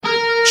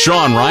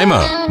Sean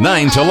Rima,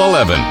 9 till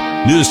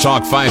 11. News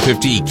Talk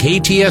 550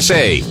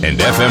 KTSA and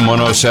FM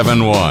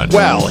 1071.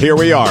 Well, here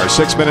we are,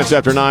 6 minutes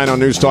after 9 on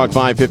News Talk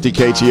 550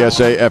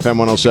 KTSA, FM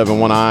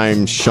 1071.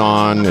 I'm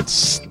Sean. It's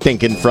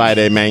stinking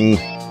Friday, man.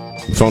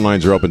 Phone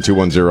lines are open,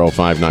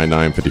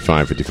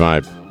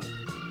 210-599-5555.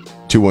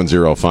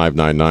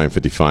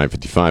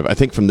 210-599-5555. I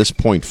think from this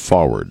point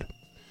forward,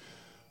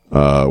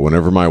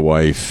 whenever my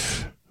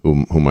wife,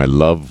 whom I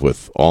love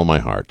with all my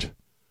heart,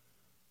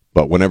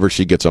 but whenever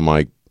she gets on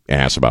my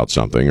ass about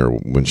something or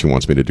when she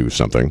wants me to do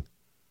something,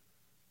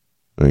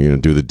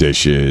 do the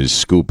dishes,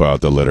 scoop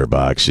out the litter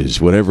boxes,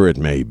 whatever it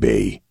may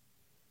be,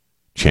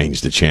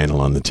 change the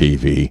channel on the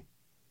TV,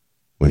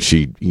 when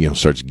she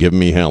starts giving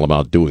me hell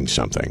about doing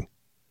something,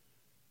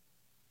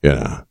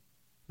 I'm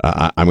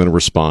going to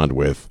respond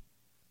with,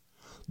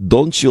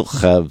 "Don't you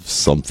have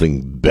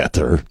something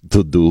better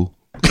to do?"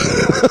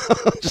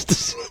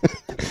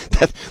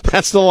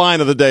 That's the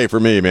line of the day for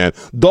me, man.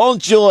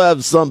 Don't you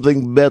have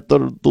something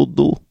better to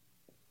do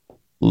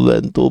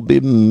than to be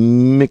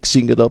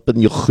mixing it up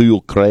in your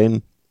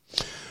Ukraine?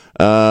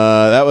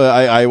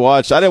 I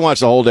watched. I didn't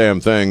watch the whole damn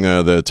thing.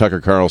 The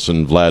Tucker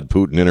Carlson Vlad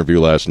Putin interview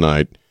last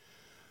night.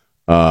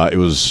 It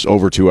was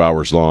over 2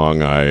 hours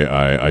long.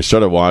 I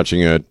started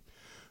watching it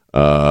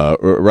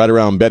right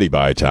around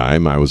Betty-Bye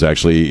time. I was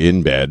actually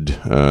in bed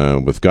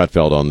with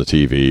Gutfeld on the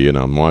TV, and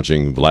I'm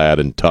watching Vlad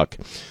and Tuck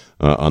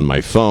on my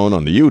phone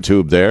on the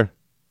YouTube there.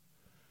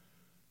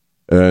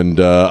 And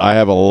I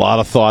have a lot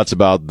of thoughts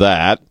about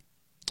that,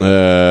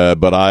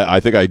 but I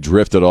think I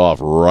drifted off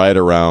right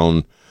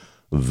around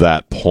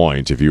that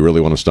point. If you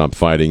really want to stop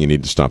fighting, you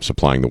need to stop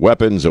supplying the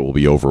weapons. It will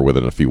be over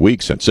within a few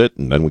weeks. That's it.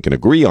 And then we can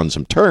agree on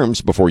some terms.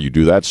 Before you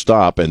do that,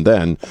 stop. And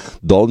then,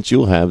 don't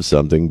you have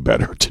something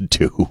better to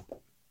do?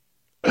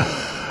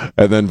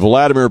 And then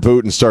Vladimir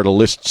Putin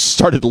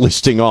started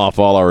listing off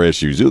all our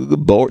issues.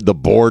 The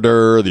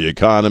border, the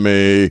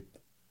economy.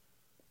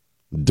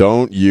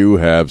 Don't you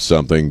have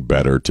something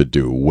better to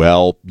do?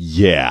 Well,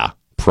 yeah,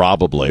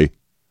 probably.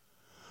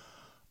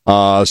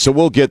 So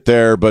we'll get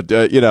there, but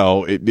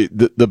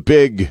the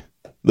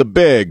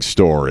big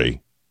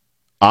story.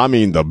 I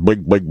mean,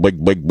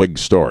 the big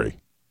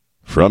story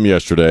from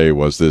yesterday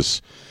was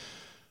this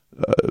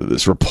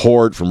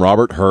report from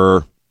Robert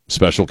Hur,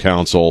 special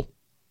counsel,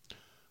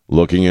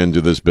 looking into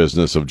this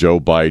business of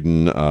Joe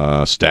Biden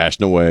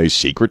stashing away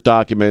secret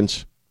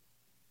documents,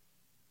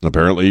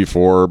 apparently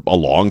for a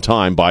long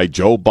time, by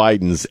Joe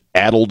Biden's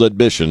addled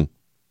admission,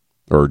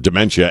 or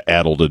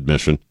dementia-addled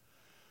admission,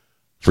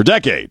 for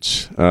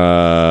decades.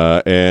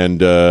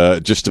 And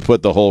just to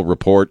put the whole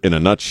report in a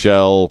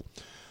nutshell,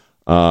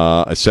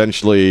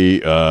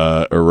 essentially,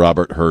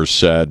 Robert Hur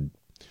said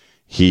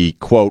he,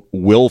 quote,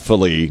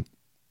 willfully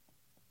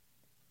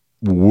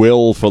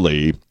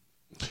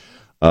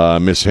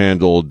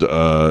mishandled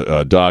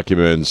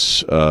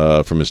documents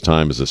from his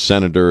time as a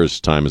senator,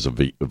 his time as a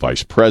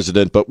vice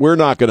president. But we're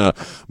not going to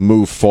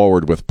move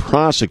forward with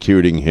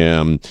prosecuting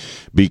him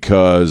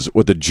because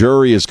what the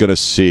jury is going to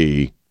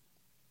see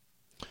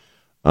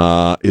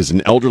is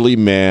an elderly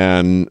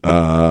man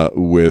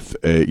with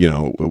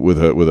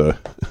a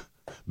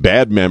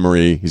bad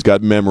memory. He's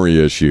got memory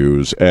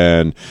issues,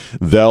 and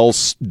they'll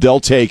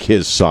take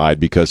his side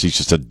because he's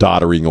just a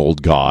doddering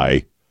old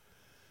guy.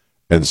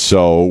 And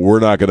so we're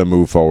not going to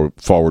move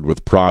forward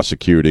with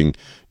prosecuting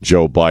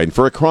Joe Biden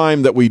for a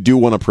crime that we do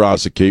want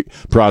to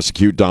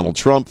prosecute Donald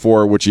Trump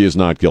for, which he is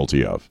not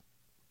guilty of.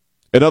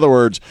 In other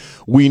words,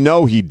 we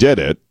know he did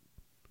it.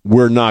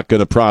 We're not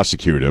going to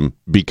prosecute him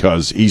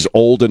because he's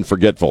old and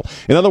forgetful.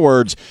 In other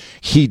words,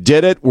 he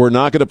did it. We're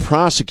not going to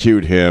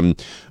prosecute him,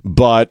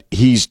 but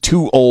he's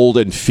too old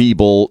and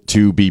feeble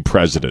to be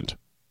president.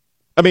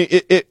 I mean,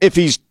 if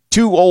he's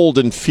too old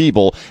and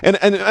feeble,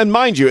 and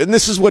mind you, and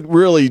this is what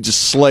really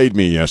just slayed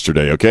me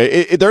yesterday,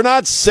 okay? They're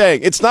not saying,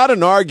 it's not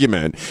an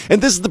argument,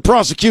 and this is the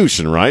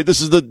prosecution, right?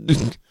 This is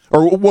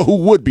or who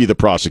would be the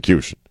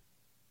prosecution.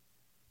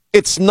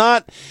 It's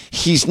not,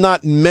 he's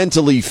not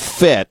mentally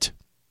fit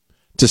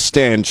to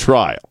stand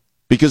trial,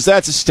 because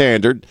that's a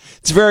standard.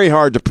 It's very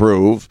hard to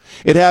prove.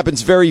 It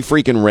happens very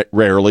freaking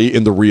rarely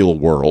in the real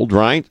world,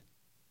 right?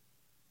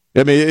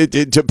 I mean,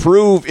 to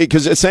prove,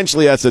 because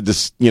essentially that's an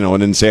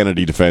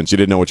insanity defense. You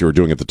didn't know what you were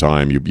doing at the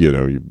time.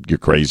 You're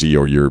crazy,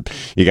 or you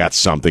got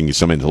some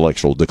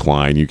intellectual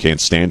decline. You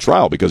can't stand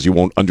trial because you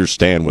won't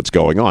understand what's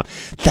going on.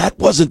 That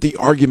wasn't the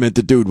argument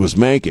the dude was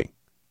making.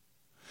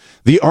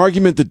 The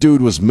argument the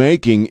dude was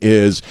making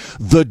is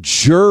the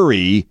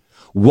jury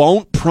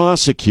won't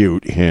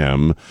prosecute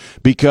him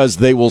because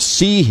they will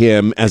see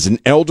him as an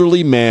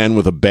elderly man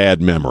with a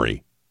bad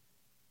memory.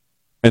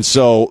 And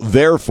so,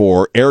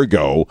 therefore,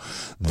 ergo,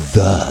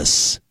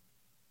 thus,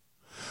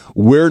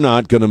 we're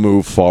not going to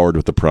move forward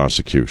with the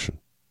prosecution.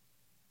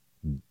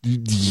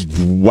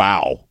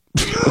 Wow.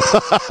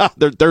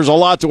 There's a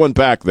lot to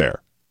unpack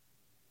there.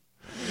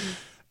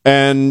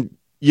 And,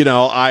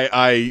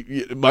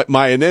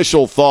 my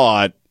initial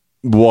thought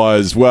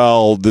was,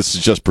 well, this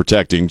is just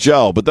protecting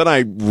Joe. But then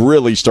I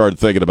really started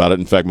thinking about it.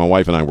 In fact, my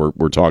wife and I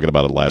were talking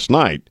about it last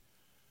night.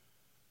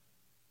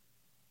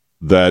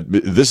 that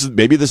this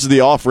is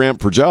the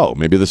off-ramp for Joe.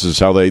 Maybe this is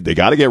how they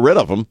got to get rid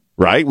of him,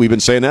 right? We've been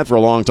saying that for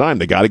a long time.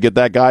 They got to get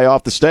that guy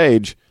off the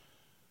stage.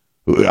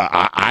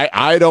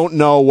 I don't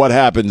know what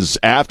happens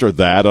after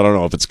that. I don't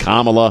know if it's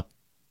Kamala.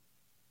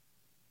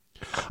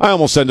 I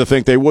almost tend to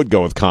think they would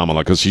go with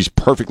Kamala because she's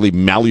perfectly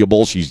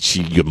malleable.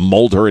 You can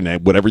mold her in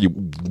whatever you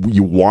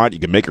want. You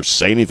can make her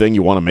say anything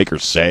you want to make her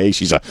say.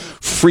 She's a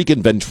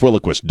freaking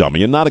ventriloquist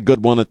dummy, and not a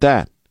good one at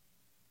that.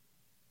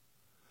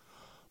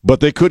 But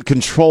they could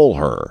control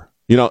her.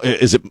 You know,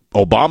 is it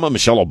Obama,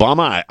 Michelle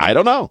Obama? I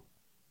don't know.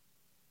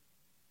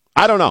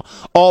 I don't know.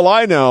 All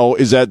I know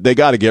is that they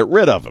got to get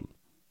rid of him.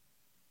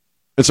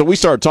 And so we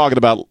started talking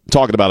about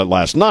it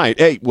last night.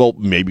 Hey, well,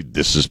 maybe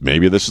this is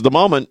the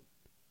moment.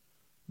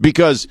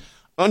 Because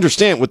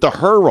understand, with the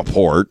Her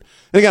report,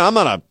 and again, I'm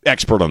not an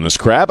expert on this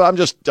crap. I'm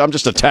just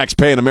a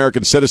tax-paying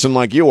American citizen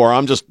like you are.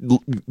 I'm just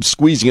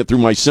squeezing it through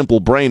my simple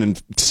brain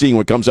and seeing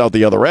what comes out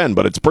the other end.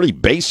 But it's pretty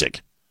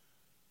basic.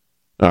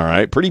 All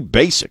right, pretty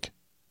basic.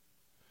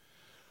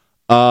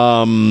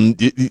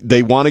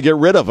 They want to get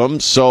rid of him.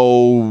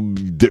 So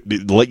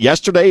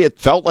yesterday, it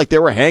felt like they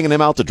were hanging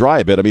him out to dry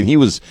a bit. I mean, he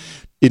was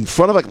in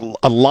front of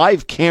a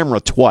live camera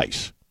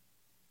twice.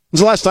 When's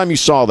the last time you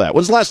saw that?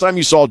 When's the last time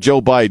you saw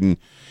Joe Biden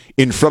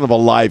in front of a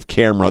live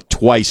camera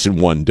twice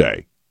in one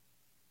day?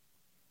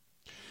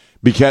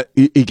 Because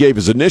he gave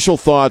his initial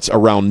thoughts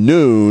around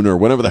noon or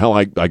whenever the hell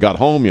I got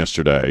home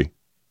yesterday.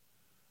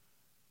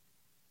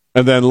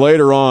 And then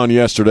later on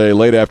yesterday,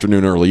 late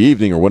afternoon, early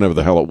evening, or whenever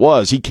the hell it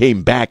was, he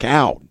came back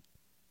out.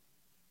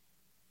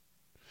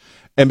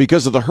 And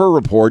because of the Her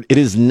report, it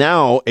is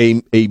now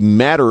a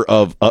matter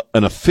of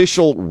an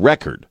official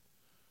record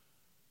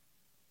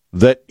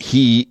that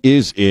he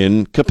is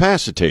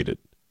incapacitated.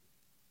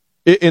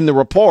 In the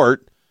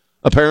report,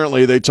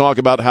 apparently they talk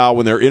about how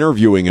when they're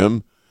interviewing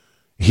him,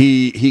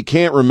 he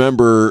can't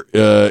remember,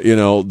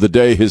 the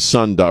day his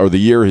son died, or the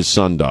year his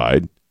son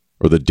died,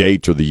 or the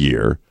date or the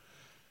year.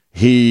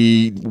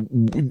 He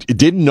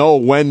didn't know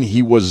when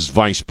he was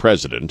vice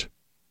president.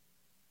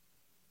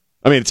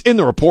 I mean, it's in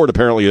the report,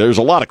 apparently. There's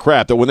a lot of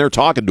crap that when they're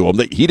talking to him,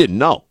 that he didn't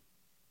know.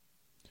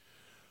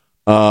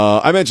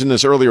 I mentioned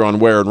this earlier on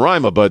Ware and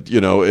Rima, but,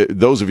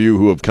 those of you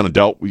who have kind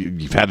of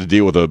you've had to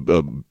deal with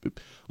a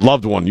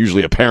loved one,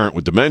 usually a parent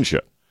with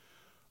dementia,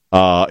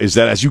 is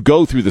that as you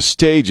go through the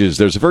stages,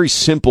 there's a very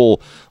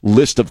simple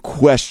list of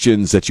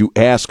questions that you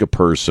ask a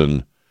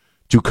person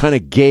to kind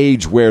of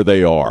gauge where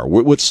they are.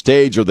 What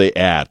stage are they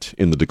at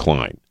in the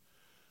decline?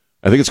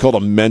 I think it's called a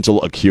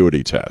mental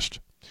acuity test.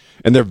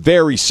 And they're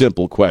very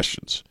simple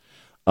questions.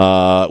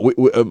 My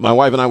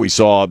wife and I, we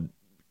saw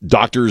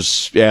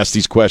doctors ask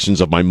these questions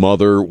of my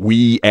mother.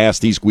 We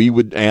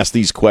would ask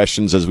these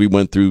questions as we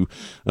went through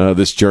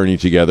this journey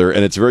together.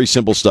 And it's very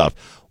simple stuff.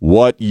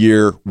 What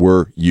year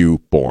were you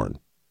born?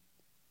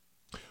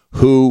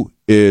 Who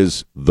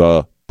is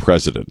the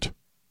president?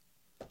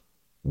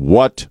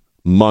 What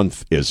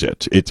month is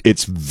it?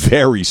 It's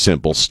very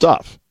simple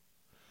stuff.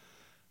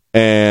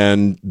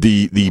 And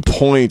the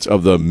point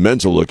of the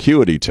mental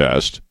acuity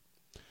test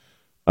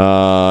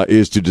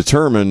is to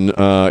determine,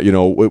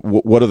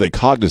 what are they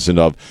cognizant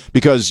of?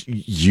 Because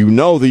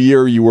the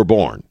year you were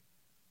born.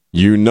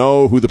 You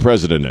know who the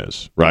president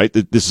is, right?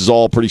 This is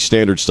all pretty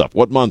standard stuff.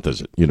 What month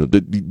is it?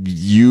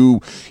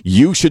 You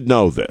should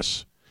know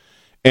this.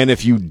 And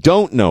if you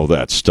don't know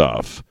that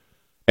stuff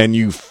and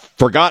you've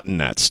forgotten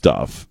that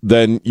stuff,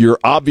 then you're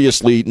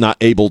obviously not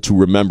able to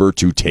remember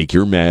to take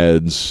your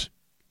meds,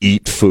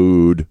 eat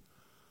food,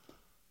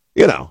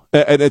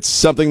 and it's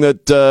something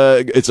that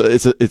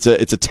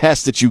it's a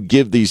test that you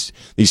give these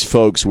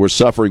folks who are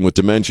suffering with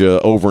dementia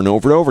over and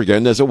over and over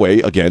again as a way,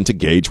 again, to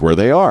gauge where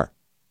they are.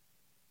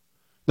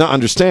 Now,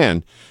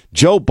 understand,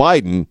 Joe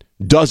Biden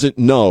doesn't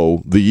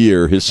know the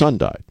year his son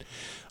died.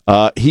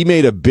 He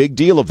made a big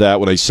deal of that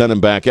when I sent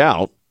him back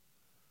out.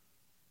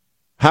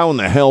 How in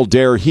the hell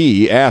dare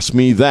he ask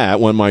me that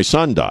when my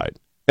son died?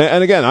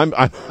 And again,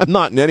 I'm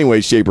not in any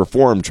way, shape, or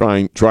form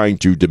trying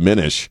to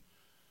diminish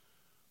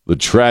the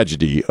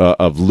tragedy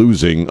of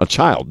losing a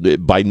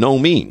child. By no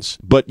means.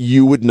 But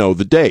you would know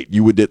the date.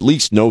 You would at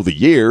least know the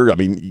year. I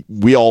mean,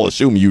 we all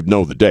assume you'd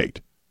know the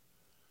date.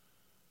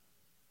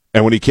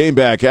 And when he came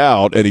back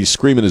out and he's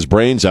screaming his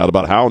brains out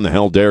about how in the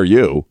hell dare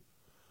you,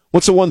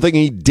 what's the one thing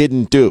he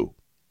didn't do?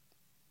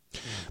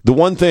 The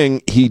one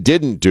thing he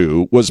didn't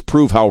do was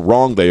prove how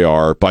wrong they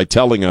are by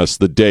telling us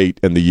the date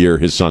and the year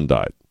his son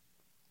died.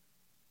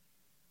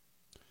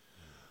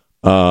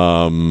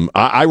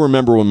 I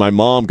remember when my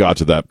mom got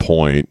to that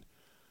point,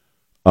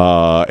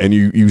 and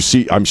you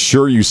see, I'm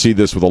sure you see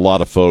this with a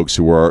lot of folks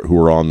who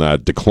are on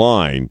that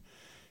decline,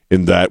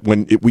 in that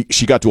when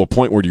she got to a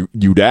point where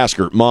you'd ask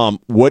her, Mom,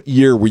 what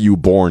year were you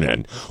born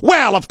in?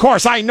 Well, of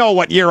course I know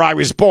what year I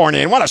was born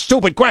in. What a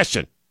stupid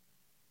question.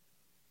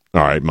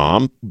 All right,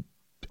 Mom,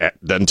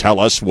 then tell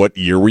us, what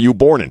year were you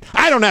born in?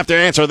 I don't have to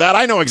answer that.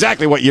 I know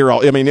exactly what year.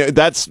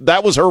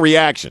 That was her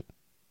reaction.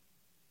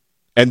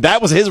 And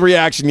that was his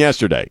reaction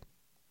yesterday.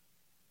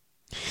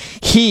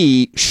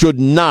 He should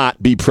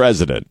not be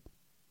president.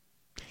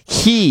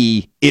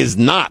 He is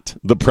not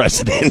the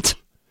president.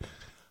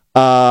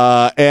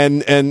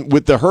 And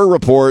with the Hur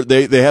report,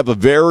 they have a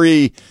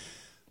very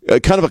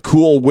kind of a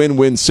cool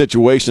win-win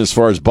situation as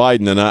far as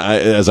Biden. And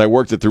as I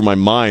worked it through my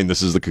mind,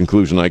 this is the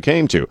conclusion I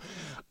came to.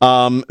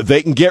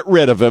 They can get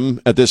rid of him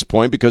at this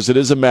point because it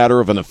is a matter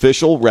of an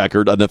official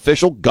record, an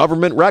official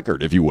government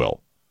record, if you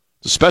will.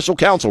 It's a special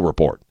counsel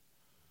report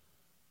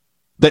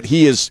that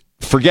he is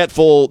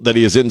forgetful, that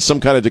he is in some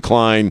kind of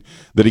decline,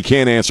 that he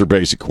can't answer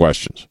basic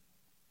questions.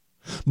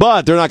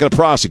 But they're not going to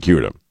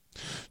prosecute him.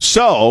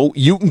 So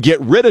you can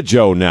get rid of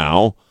Joe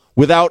now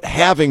without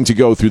having to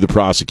go through the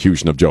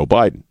prosecution of Joe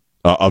Biden,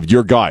 of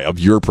your guy, of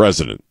your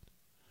president.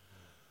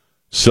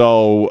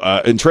 So,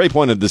 and Trey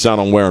pointed this out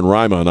on Sean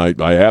Rima,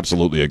 and I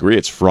absolutely agree.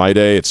 It's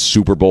Friday, it's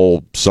Super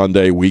Bowl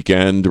Sunday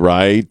weekend,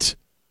 right?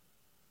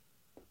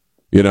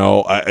 You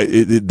know,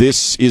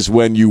 this is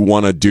when you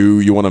want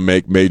to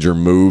make major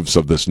moves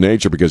of this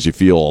nature because you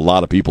feel a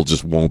lot of people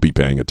just won't be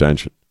paying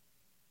attention.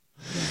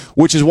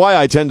 Which is why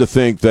I tend to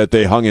think that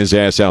they hung his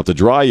ass out to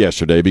dry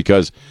yesterday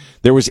because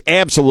there was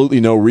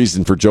absolutely no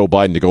reason for Joe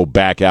Biden to go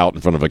back out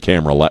in front of a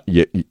camera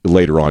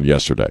later on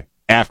yesterday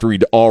after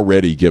he'd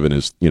already given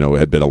his,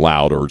 had been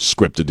allowed or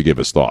scripted to give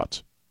his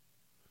thoughts.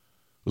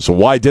 So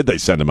why did they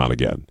send him out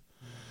again?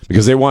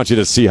 Because they want you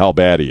to see how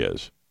bad he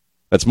is.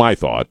 That's my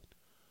thought.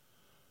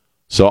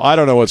 So I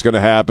don't know what's going to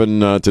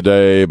happen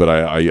today, but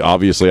I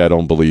obviously I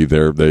don't believe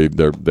they're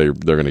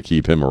going to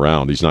keep him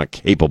around. He's not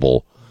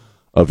capable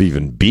of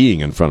even being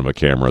in front of a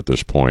camera at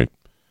this point.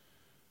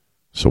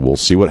 So we'll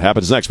see what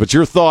happens next. But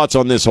your thoughts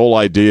on this whole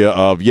idea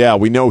of, yeah,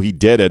 we know he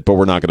did it, but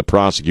we're not going to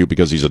prosecute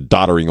because he's a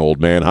doddering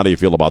old man. How do you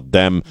feel about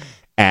them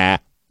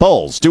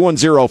apples?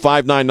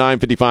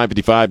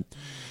 210-599-5555.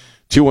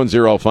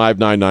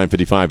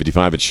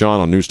 210-599-5555. It's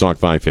Sean on News Talk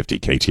 550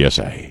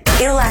 KTSA.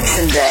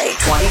 Election Day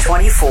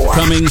 2024.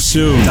 Coming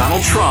soon.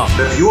 Donald Trump.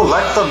 If you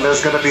elect them,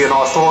 there's going to be an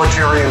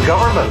authoritarian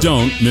government.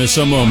 Don't miss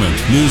a moment.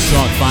 News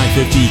Talk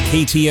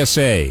 550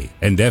 KTSA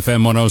and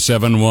FM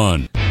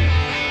 1071.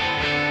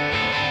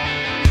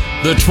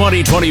 The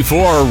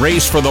 2024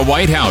 race for the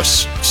White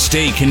House.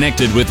 Stay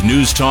connected with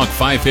News Talk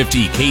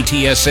 550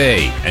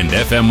 KTSA and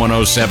FM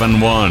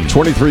 1071.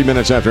 23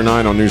 minutes after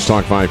 9 on News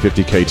Talk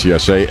 550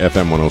 KTSA,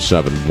 FM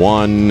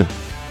 1071.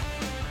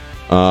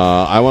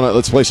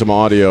 Let's play some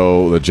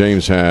audio that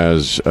James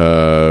has,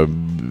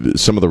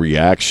 some of the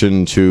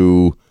reaction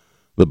to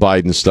the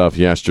Biden stuff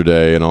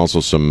yesterday, and also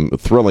some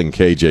thrilling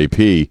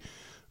KJP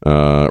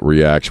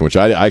reaction, which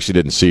I actually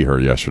didn't see her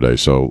yesterday.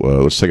 So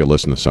let's take a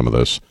listen to some of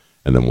this,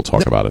 and then we'll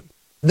talk about it.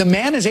 The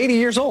man is 80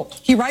 years old.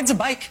 He rides a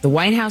bike. The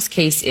White House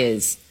case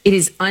it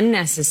is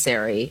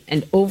unnecessary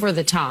and over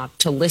the top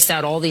to list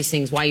out all these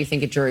things why you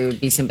think a jury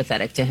would be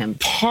sympathetic to him.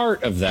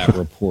 Part of that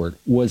report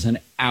was an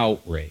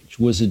outrage,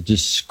 was a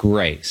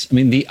disgrace. I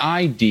mean, the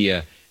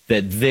idea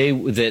that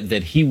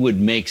that he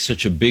would make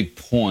such a big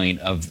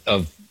point of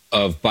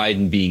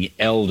Biden being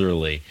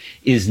elderly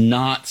is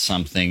not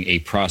something a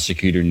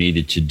prosecutor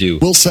needed to do.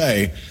 We'll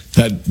say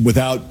that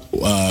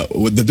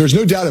that there's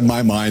no doubt in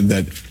my mind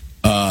that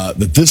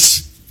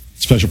this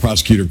special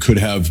prosecutor could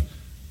have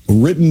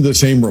written the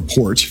same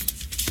report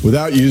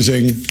without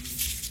using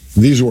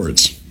these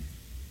words.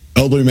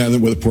 Elderly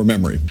man with a poor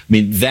memory. I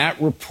mean, that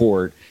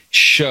report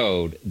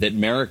showed that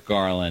Merrick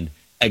Garland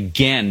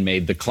again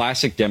made the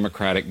classic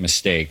Democratic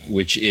mistake,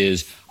 which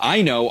is,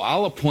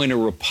 I'll appoint a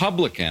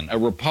Republican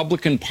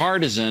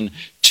partisan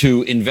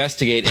to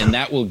investigate, and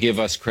that will give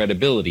us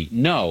credibility.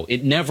 No,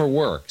 it never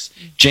works.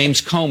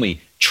 James Comey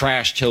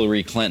trashed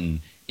Hillary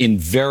Clinton in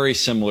very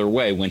similar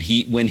way. When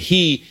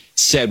he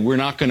said we're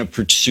not going to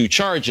pursue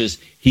charges,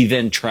 he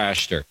then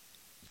trashed her.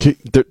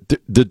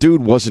 The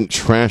dude wasn't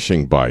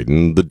trashing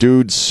Biden. The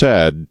dude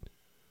said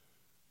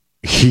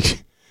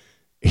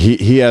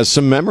he has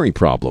some memory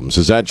problems.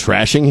 Is that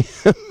trashing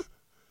him?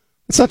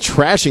 It's not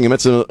trashing him.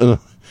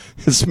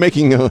 It's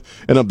making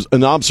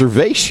an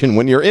observation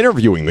when you're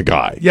interviewing the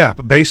guy. Yeah,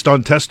 based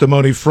on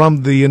testimony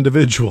from the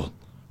individual.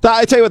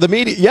 I tell you what,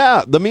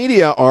 the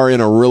media are in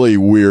a really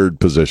weird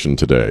position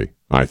today,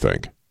 I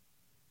think.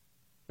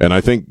 And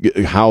I think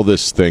how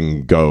this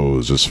thing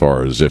goes as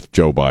far as if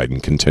Joe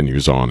Biden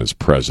continues on as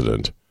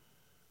president,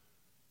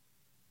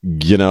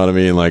 you know what I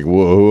mean? Like,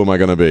 who am I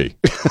going to be?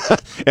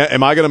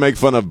 Am I going to make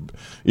fun of,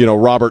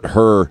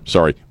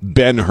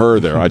 Ben Hur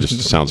there? I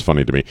just sounds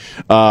funny to me,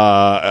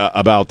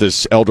 about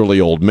this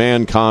elderly old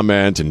man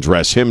comment and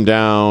dress him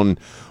down?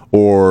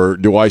 Or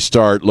do I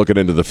start looking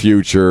into the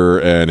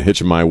future and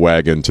hitching my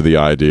wagon to the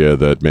idea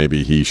that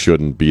maybe he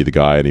shouldn't be the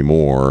guy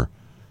anymore?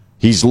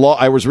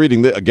 I was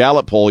reading a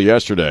Gallup poll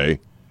yesterday.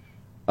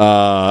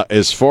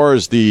 As far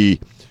as the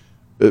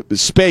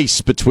space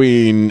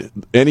between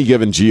any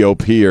given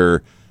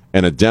GOPer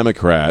and a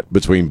Democrat,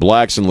 between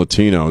blacks and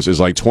Latinos, is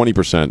like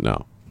 20%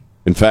 now.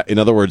 In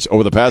other words,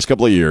 over the past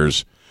couple of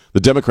years, the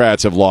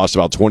Democrats have lost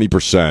about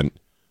 20%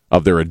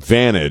 of their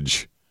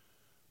advantage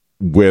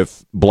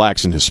with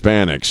blacks and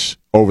Hispanics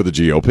over the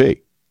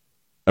GOP.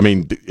 I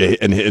mean,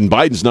 and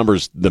Biden's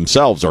numbers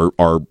themselves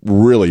are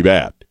really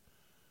bad.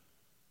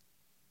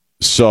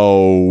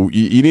 So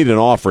you need an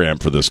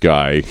off-ramp for this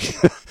guy.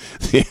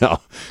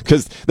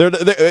 Because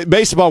they're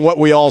based upon what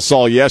we all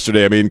saw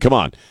yesterday. I mean, come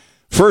on.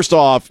 First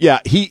off, yeah,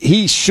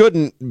 he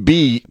shouldn't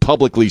be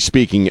publicly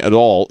speaking at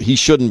all. He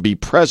shouldn't be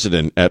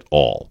president at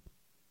all,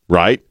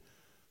 right?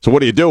 So what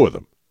do you do with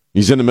him?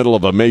 He's in the middle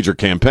of a major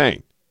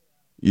campaign.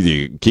 Do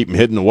you keep him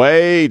hidden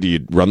away? Do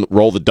you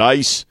roll the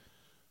dice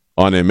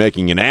on him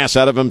making an ass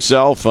out of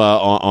himself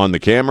on the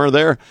camera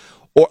there?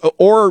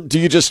 Or do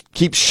you just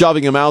keep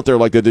shoving him out there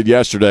like they did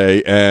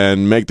yesterday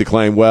and make the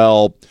claim,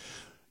 well,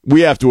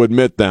 we have to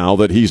admit now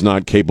that he's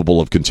not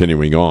capable of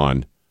continuing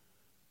on?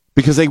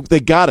 Because they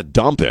got to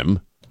dump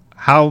him.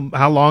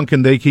 How long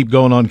can they keep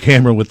going on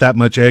camera with that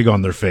much egg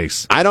on their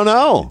face? I don't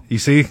know. You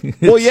see?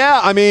 Well,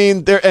 yeah, I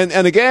mean,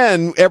 and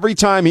again, every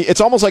time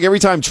it's almost like every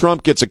time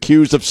Trump gets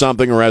accused of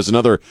something or has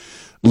another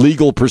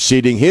legal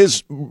proceeding,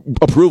 his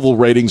approval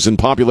ratings and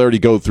popularity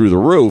go through the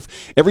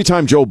roof. Every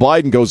time Joe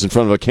Biden goes in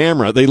front of a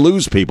camera, they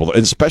lose people,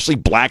 and especially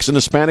blacks and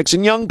Hispanics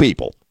and young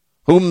people,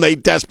 whom they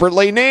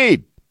desperately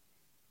need.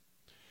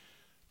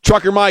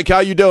 Trucker Mike,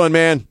 how you doing,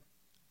 man?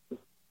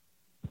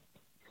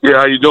 Yeah,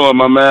 how you doing,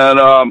 my man?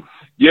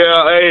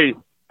 Hey,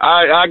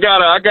 I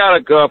got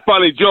a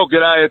funny joke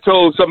that I had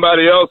told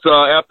somebody else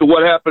after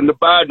what happened to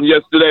Biden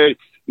yesterday.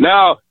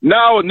 Now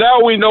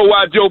we know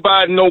why Joe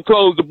Biden don't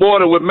close the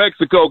border with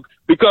Mexico,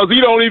 because he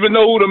don't even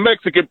know who the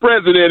Mexican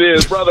president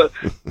is, brother.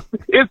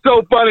 It's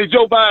so funny.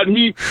 Joe Biden,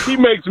 he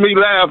makes me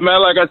laugh,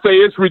 man. Like I say,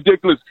 it's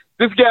ridiculous.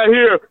 This guy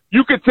here,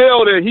 you could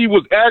tell that he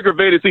was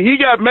aggravated. See, he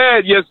got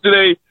mad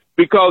yesterday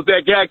because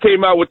that guy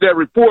came out with that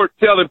report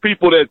telling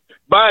people that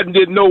Biden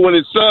didn't know when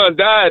his son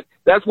died.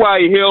 That's why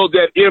he held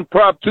that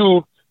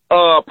impromptu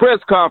press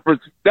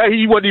conference. That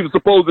he wasn't even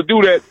supposed to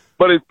do that,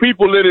 but his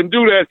people let him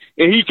do that,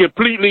 and he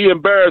completely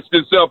embarrassed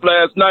himself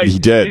last night. He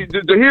did.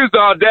 Here's the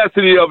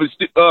audacity of it,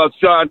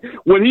 Sean.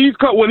 When he's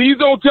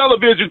on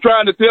television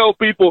trying to tell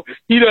people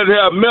he doesn't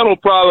have mental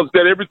problems,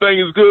 that everything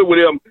is good with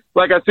him,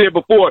 like I said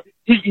before,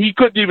 he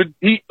couldn't even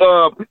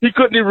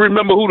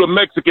remember who the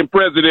Mexican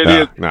president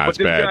is. But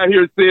this guy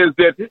here says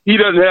that he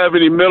doesn't have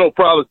any mental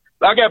problems.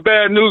 I got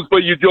bad news for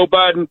you, Joe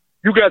Biden.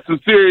 You got some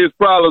serious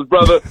problems,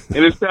 brother,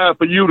 and it's time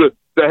for you to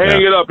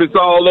hang it up. It's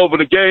all over.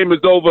 The game is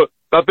over.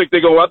 I think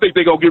they're gonna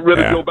get rid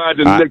of Joe Biden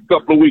in the next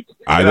couple of weeks.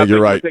 I think you're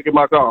right. Taking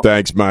my call.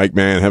 Thanks, Mike,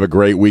 man. Have a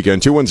great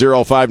weekend.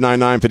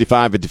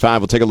 210-599-5555.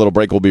 We'll take a little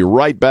break. We'll be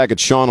right back at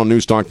Sean on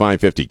News Talk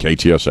 550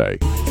 KTSA.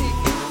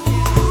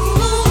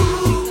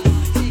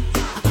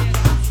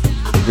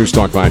 News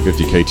Talk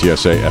 550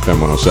 KTSA FM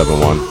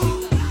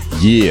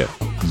 107.1.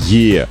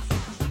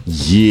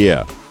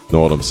 Yeah.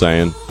 Know what I'm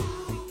saying?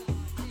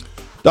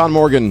 Don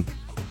Morgan,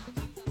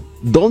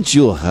 don't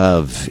you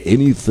have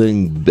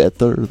anything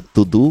better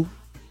to do?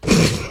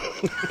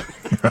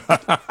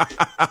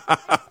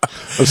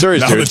 I'm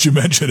serious, now dude. that you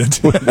mention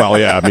it. Well,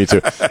 yeah, me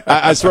too.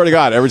 I swear to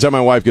God, every time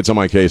my wife gets on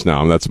my case now,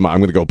 I'm going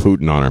to go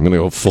Putin on her. I'm going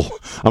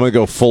to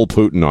go full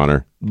Putin on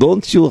her.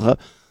 Don't you have?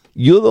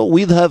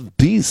 We'd have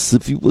peace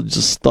if you would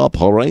just stop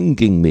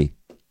haranguing me.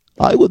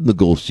 I would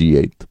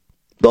negotiate.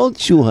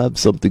 Don't you have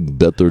something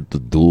better to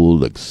do,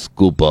 like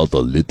scoop out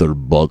the litter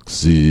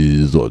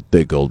boxes or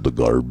take out the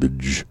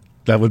garbage?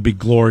 That would be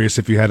glorious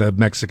if you had a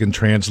Mexican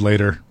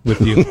translator with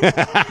you.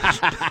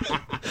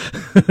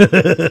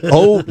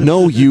 Oh,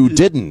 no, you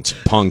didn't,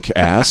 punk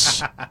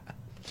ass.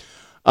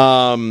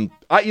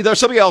 There's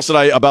something else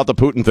about the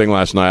Putin thing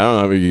last night. I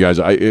don't know if you guys,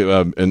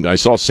 and I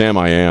saw Sam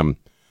I Am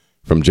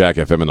from Jack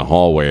FM in the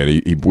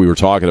hallway, and we were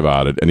talking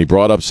about it, and he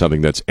brought up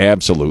something that's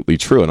absolutely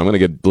true, and I'm going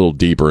to get a little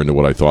deeper into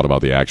what I thought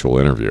about the actual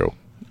interview.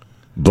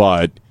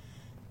 But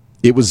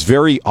it was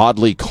very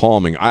oddly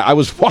calming. I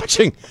was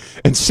watching,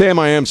 and Sam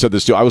I Am said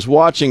this too, I was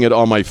watching it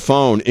on my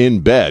phone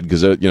in bed,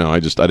 because I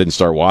didn't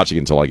start watching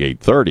until like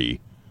 8:30,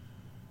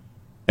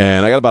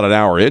 and I got about an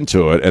hour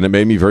into it, and it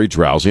made me very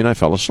drowsy, and I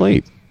fell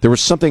asleep. There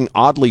was something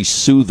oddly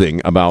soothing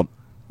about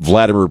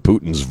Vladimir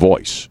Putin's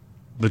voice.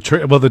 The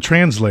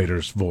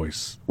translator's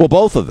voice. Well,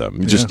 both of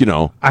them. Just,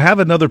 I have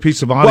another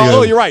piece of audio.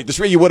 Well, you're right. This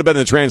you would have been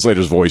the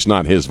translator's voice,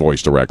 not his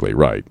voice directly,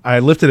 right?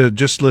 I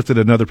just lifted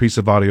another piece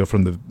of audio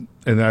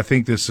and I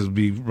think this would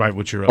be right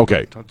what you're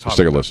okay. Let's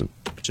take a listen.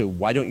 So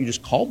why don't you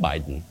just call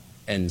Biden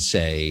and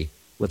say,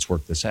 let's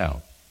work this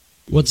out?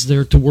 What's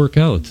there to work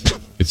out?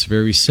 It's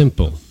very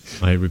simple.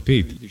 I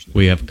repeat,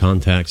 we have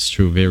contacts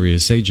through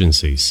various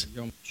agencies.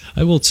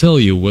 I will tell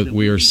you what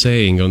we are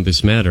saying on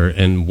this matter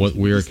and what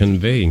we are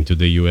conveying to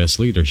the U.S.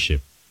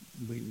 leadership.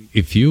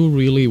 If you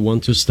really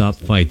want to stop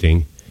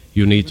fighting,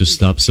 you need to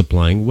stop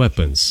supplying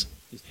weapons.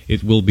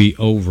 It will be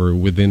over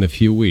within a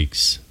few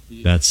weeks.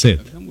 That's it.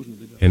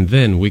 And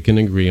then we can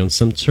agree on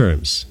some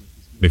terms.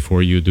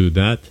 Before you do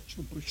that,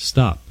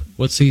 stop.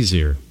 What's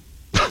easier?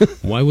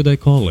 Why would I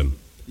call him?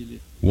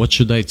 What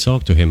should I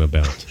talk to him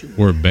about?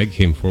 Or beg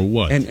him for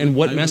what? And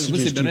what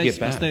messages do you get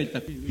back?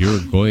 You're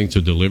going to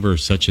deliver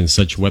such and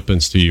such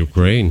weapons to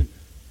Ukraine.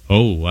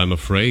 Oh, I'm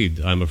afraid.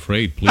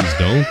 Please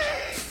don't.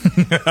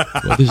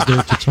 What is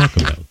there to talk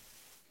about?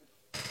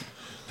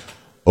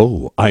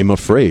 Oh, I'm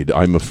afraid.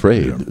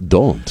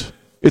 Don't.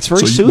 It's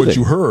very soothing. What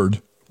you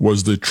heard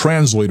was the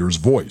translator's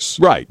voice.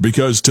 Right.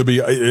 Because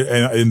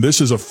and this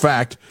is a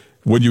fact,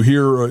 when you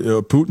hear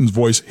Putin's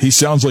voice, he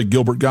sounds like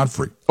Gilbert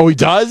Gottfried. Oh, he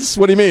does?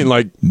 What do you mean?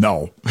 Like,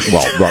 no.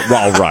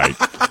 Well, right.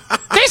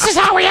 This is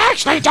how he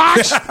actually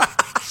talks.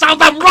 So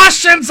the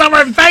Russians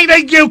are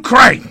invading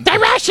Ukraine. The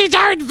Russians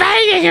are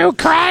invading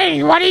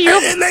Ukraine. What are you?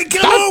 And they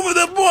come over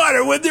the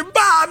border with their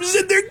bombs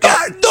and their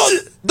guns.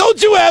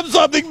 Don't you have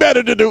something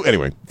better to do?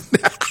 Anyway.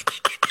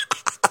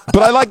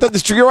 But I like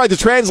that. You're right. The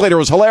translator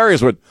was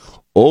hilarious. But,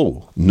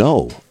 oh,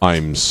 no,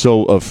 I'm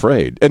so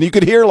afraid. And you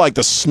could hear, like,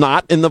 the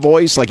snot in the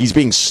voice, like he's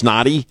being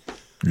snotty.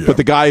 Yeah. But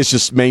the guy is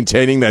just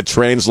maintaining that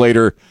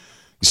translator,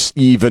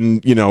 even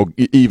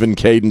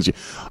cadence.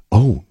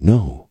 Oh,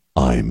 no,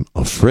 I'm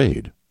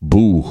afraid.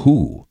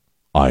 Boo-hoo.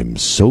 I'm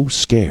so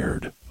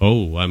scared.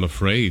 Oh, I'm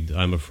afraid.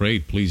 I'm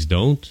afraid. Please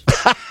don't.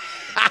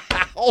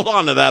 Hold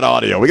on to that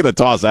audio. We're going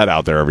to toss that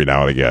out there every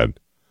now and again.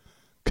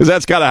 Because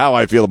that's kind of how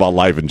I feel about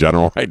life in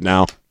general right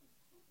now.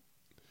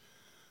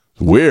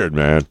 It's weird,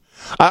 man.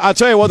 I'll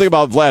tell you one thing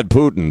about Vlad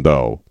Putin,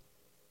 though.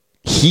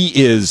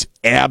 He is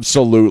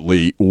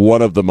absolutely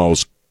one of the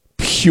most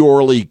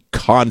purely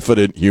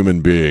confident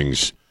human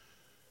beings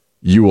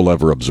you will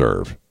ever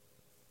observe.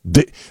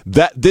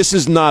 This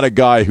is not a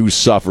guy who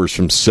suffers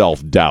from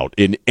self-doubt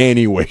in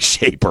any way,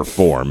 shape, or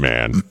form,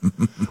 man.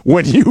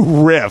 When you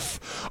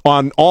riff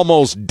on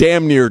almost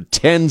damn near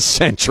 10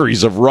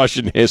 centuries of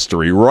Russian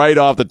history right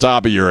off the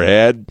top of your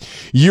head,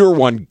 you're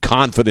one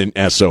confident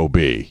SOB.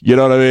 You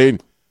know what I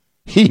mean?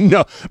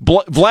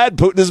 Vlad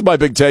Putin, this is my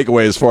big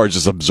takeaway as far as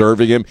just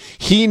observing him.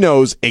 He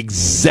knows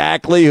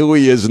exactly who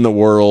he is in the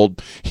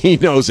world. He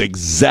knows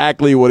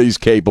exactly what he's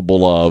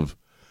capable of.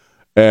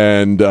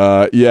 And,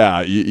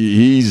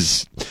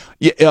 he's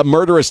a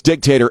murderous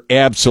dictator,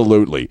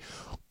 absolutely.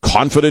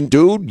 Confident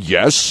dude,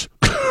 yes.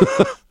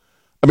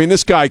 I mean,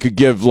 this guy could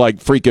give, like,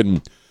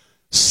 freaking...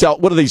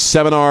 what are these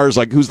seminars?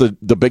 Like, who's the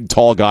big,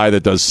 tall guy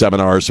that does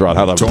seminars about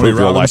how to improve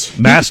your life?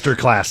 Master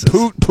classes.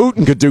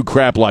 Putin could do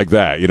crap like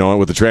that,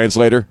 with the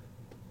translator,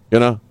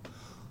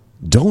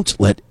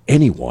 Don't let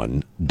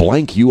anyone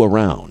blank you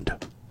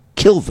around.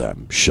 Kill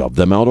them. Shove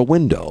them out a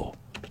window.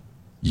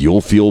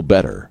 You'll feel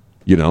better.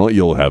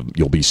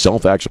 You'll be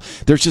self-actual.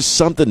 There's just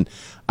something,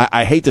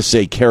 I hate to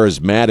say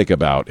charismatic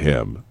about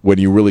him when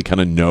you really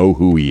kind of know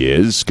who he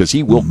is, because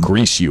he will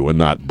grease you and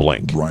not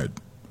blink. Right.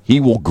 He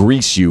will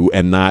grease you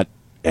and not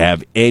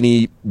have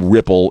any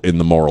ripple in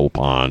the moral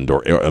pond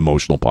or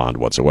emotional pond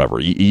whatsoever.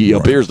 He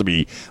appears to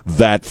be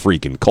that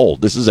freaking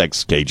cold. This is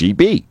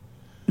ex-KGB.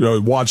 I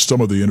watched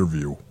some of the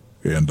interview,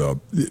 and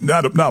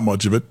not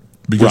much of it,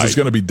 because it's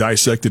going to be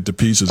dissected to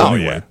pieces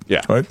anyway.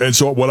 Yeah. Right? And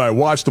so when I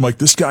watched, I'm like,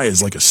 this guy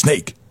is like a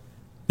snake.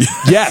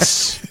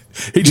 Yes.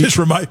 He's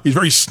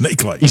very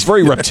snake-like. He's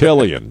very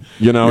reptilian.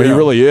 He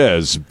really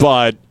is.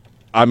 But,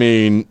 I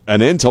mean,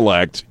 an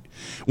intellect.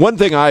 One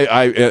thing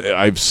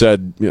I've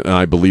said, and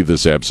I believe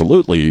this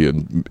absolutely,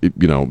 and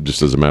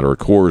just as a matter of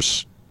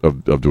course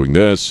of doing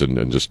this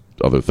and just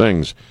other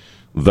things,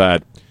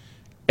 that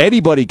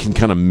anybody can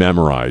kind of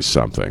memorize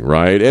something,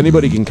 right?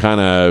 Anybody can kind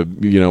of,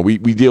 we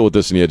deal with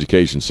this in the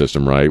education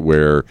system, right,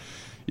 where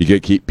you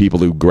get people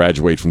who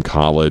graduate from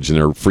college and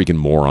they're freaking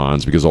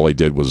morons because all they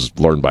did was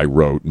learn by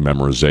rote and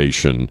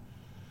memorization.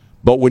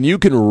 But when you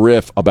can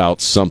riff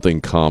about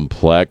something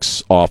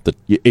complex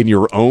in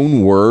your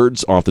own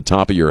words off the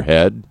top of your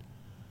head,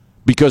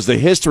 because the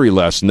history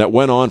lesson that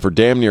went on for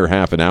damn near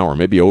half an hour,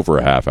 maybe over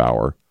a half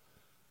hour,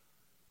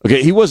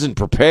 okay, he wasn't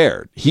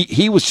prepared.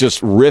 He was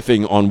just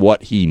riffing on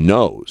what he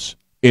knows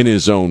in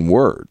his own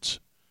words.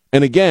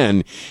 And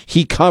again,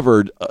 he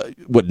covered,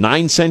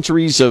 9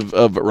 centuries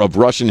of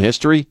Russian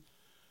history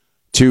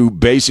to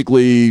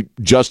basically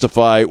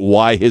justify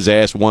why his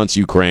ass wants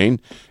Ukraine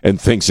and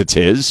thinks it's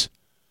his.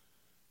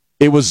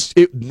 You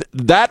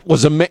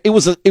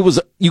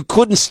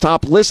couldn't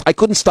stop listening. I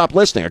couldn't stop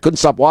listening. I couldn't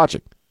stop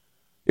watching.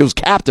 It was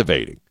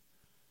captivating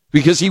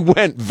because he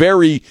went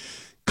very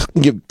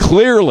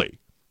clearly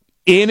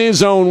in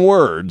his own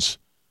words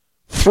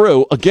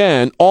through,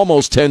 again,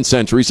 almost 10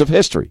 centuries of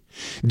history.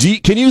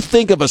 Can you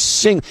think of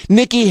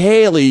Nikki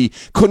Haley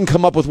couldn't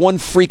come up with one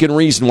freaking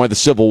reason why the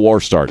Civil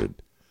War started.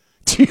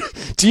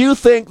 Do you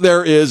think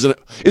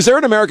is there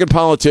an American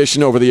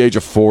politician over the age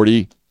of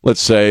 40?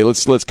 Let's say,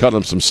 let's cut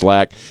him some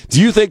slack.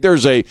 Do you think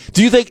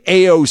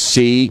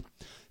AOC,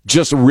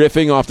 just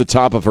riffing off the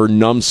top of her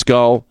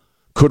numbskull,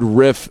 could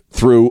riff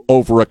through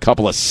over a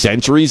couple of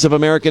centuries of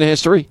American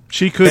history?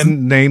 She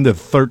couldn't name the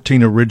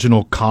 13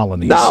 original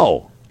colonies.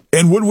 No.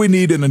 And would we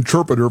need an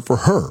interpreter for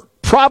her?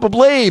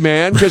 Probably,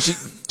 man, because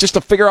just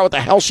to figure out what the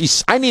hell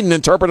I need an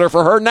interpreter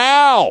for her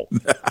now. Do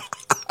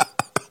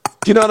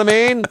you know what I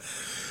mean?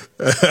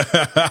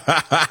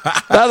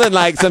 Nothing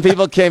like some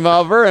people came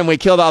over and we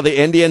killed all the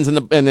Indians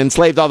and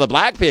enslaved all the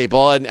black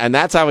people, and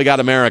that's how we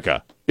got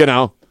America.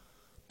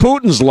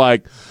 Putin's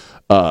like,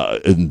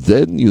 and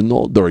then,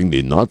 during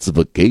the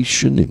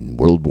Nazification in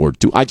World War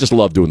II. I just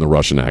love doing the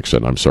Russian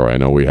accent. I'm sorry. I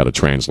know we had a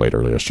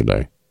translator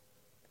yesterday.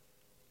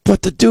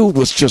 But the dude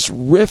was just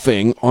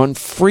riffing on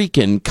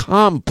freaking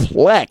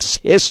complex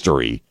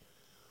history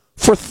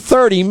for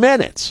 30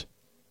 minutes.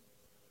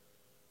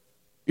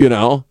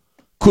 Well,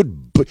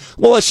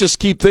 let's just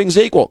keep things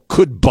equal.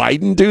 Could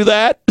Biden do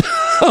that?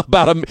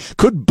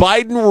 Could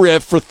Biden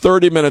riff for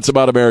 30 minutes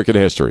about American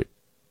history?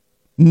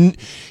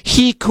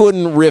 He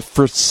couldn't riff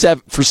for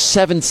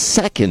 7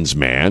 seconds,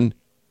 man.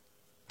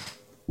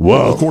 Whoa.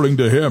 Well, according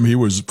to him, he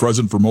was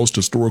present for most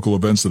historical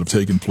events that have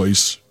taken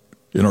place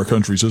in our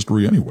country's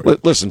history anyway.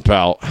 Listen,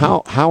 pal,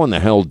 how in the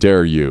hell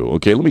dare you?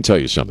 Okay, let me tell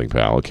you something,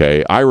 pal,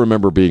 okay? I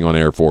remember being on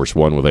Air Force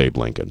One with Abe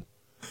Lincoln.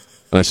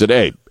 And I said,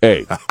 hey,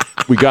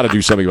 we got to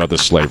do something about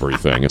this slavery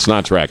thing. It's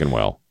not tracking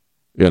well.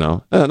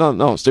 No,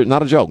 it's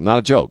not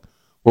a joke.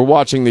 We're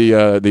watching the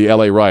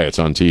L.A. riots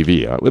on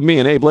TV with me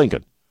and Abe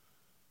Lincoln.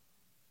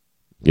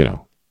 Anyway,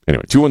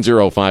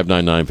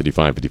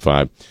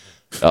 210-599-5555.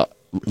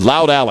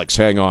 Loud Alex,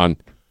 hang on.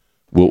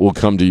 We'll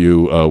come to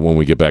you when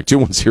we get back.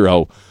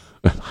 210.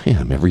 I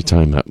am every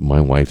time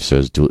my wife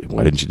says,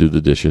 why didn't you do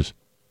the dishes?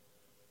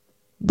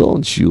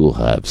 Don't you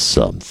have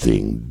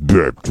something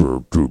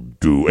better to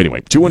do?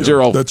 Anyway,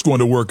 210. Yeah, that's going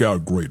to work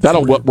out great.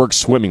 That'll work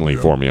swimmingly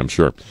for me, I'm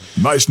sure.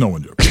 Nice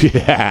knowing you.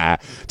 Yeah.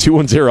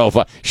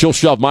 210. She'll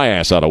shove my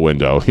ass out a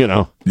window,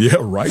 Yeah,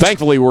 right.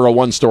 Thankfully, we're a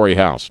one-story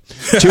house.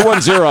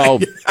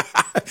 210.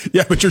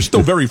 Yeah, but you're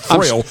still very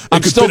frail.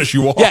 I could finish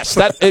you off. Yes,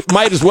 it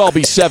might as well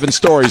be 7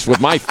 stories with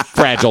my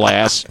fragile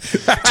ass.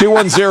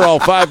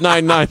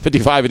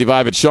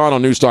 210-599-5555. It's Sean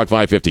on News Talk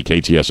 550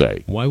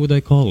 KTSA. Why would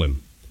I call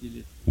him?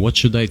 What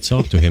should I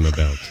talk to him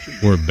about?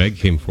 Or beg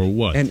him for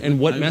what? And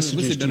what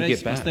messages do you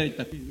get back?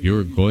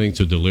 You're going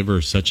to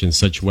deliver such and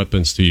such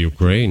weapons to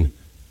Ukraine.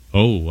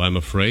 Oh, I'm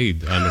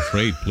afraid.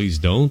 Please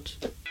don't.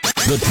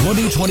 The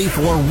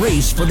 2024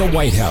 race for the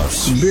White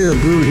House. Beer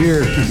brewed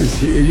here,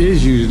 it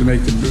is used to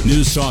make the beer.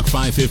 News Talk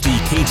 550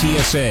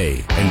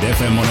 KTSA and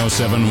FM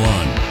 1071.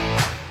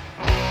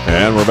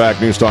 And we're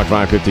back. News Talk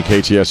 550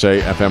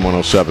 KTSA, FM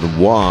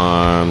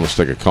 1071. Let's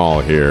take a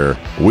call here.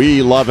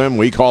 We love him.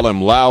 We call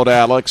him Loud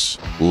Alex.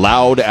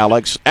 Loud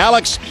Alex.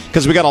 Alex,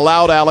 because we got a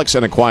Loud Alex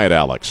and a Quiet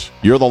Alex.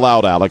 You're the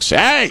Loud Alex.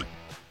 Hey!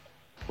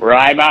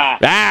 Rima.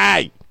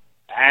 Hey!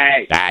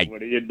 Hey! Hey!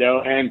 What are you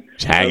doing?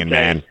 Just hanging,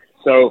 man.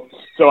 So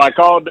I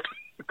called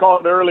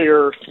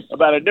earlier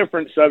about a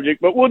different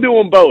subject, but we'll do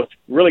them both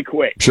really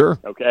quick. Sure.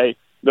 Okay?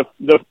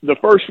 The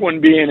first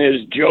one being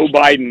is Joe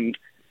Biden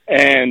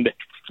and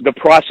the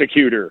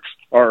prosecutor,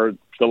 or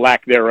the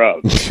lack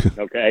thereof,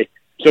 okay?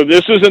 So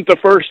this isn't the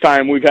first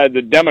time we've had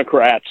the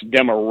Democrats,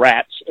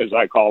 as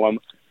I call them,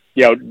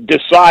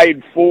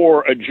 decide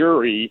for a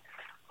jury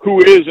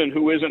who is and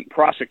who isn't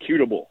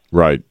prosecutable.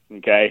 Right.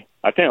 Okay?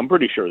 I'm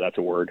pretty sure that's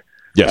a word.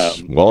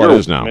 Yes. Well, it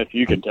is now. Smith,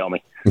 you can tell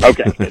me.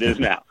 Okay, it is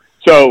now.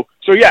 So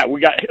yeah,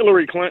 we got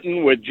Hillary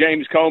Clinton with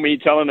James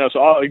Comey telling us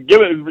all,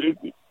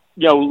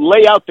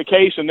 lay out the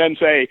case and then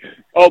say,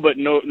 oh, but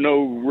no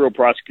real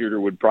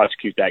prosecutor would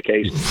prosecute that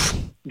case.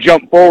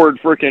 Jump forward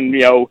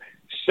freaking,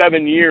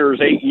 7 years,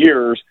 8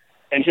 years,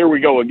 and here we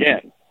go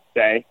again.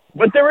 Okay?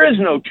 But there is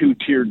no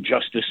two-tiered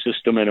justice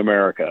system in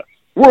America.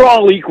 We're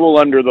all equal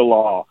under the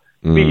law.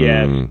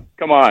 BS.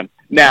 Come on.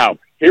 Now,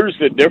 here's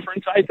the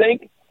difference, I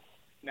think.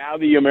 Now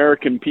the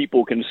American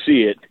people can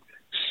see it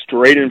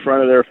straight in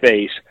front of their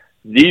face.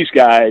 These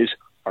guys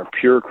are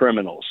pure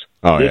criminals.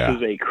 This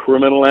is a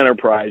criminal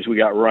enterprise we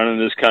got running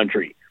this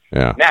country.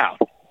 Yeah. Now,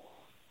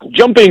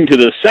 jumping to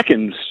the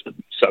second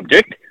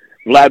subject,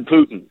 Vlad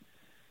Putin.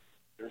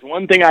 There's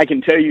one thing I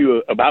can tell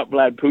you about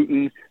Vlad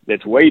Putin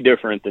that's way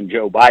different than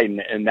Joe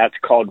Biden, and that's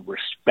called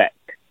respect.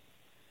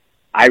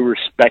 I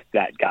respect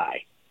that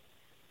guy.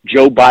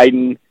 Joe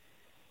Biden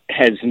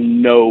has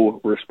no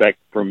respect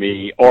for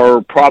me,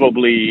 or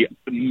probably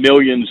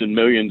millions and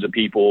millions of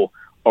people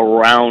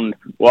around,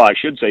 well, I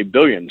should say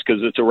billions,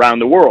 because it's around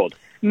the world.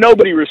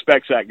 Nobody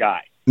respects that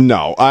guy.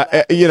 No,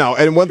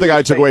 and one thing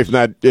I took away from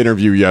that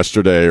interview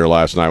yesterday or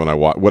last night when I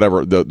watched,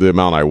 whatever the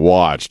amount I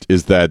watched,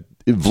 is that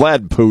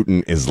Vlad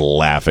Putin is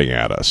laughing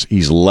at us.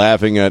 He's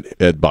laughing at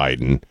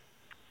Biden.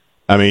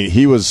 I mean,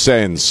 he was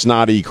saying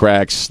snotty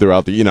cracks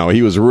throughout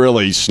he was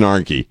really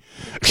snarky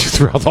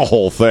throughout the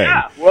whole thing.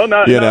 Yeah,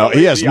 well,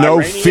 he has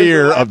no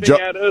fear of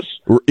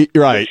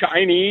right. The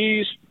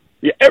Chinese.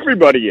 Yeah,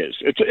 everybody is.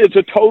 It's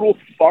a total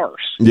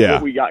farce. Yeah.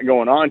 What we got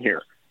going on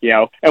here.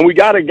 And we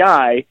got a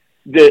guy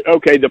that,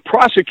 the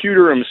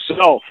prosecutor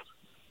himself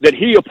that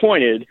he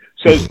appointed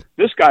says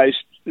this guy's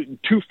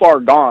too far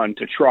gone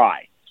to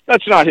try.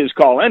 That's not his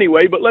call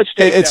anyway, but let's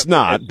take it's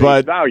not,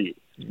 but value.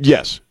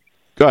 Yes.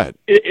 Go ahead.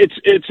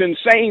 It's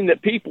insane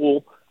that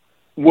people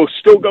will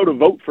still go to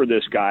vote for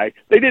this guy.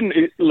 They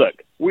didn't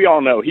look. We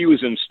all know he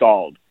was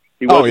installed.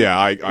 He wasn't,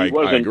 I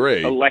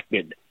agree.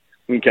 Elected.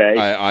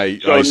 Okay.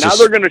 So now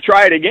they're going to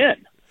try it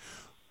again.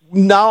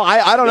 No,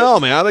 I don't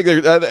know, man. I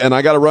think and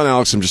I got to run,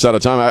 Alex. I'm just out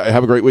of time.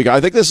 Have a great week. I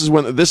think this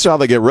is how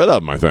they get rid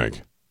of him. I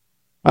think.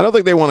 I don't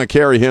think they want to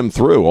carry him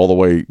through all the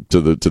way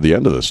to the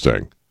end of this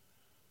thing.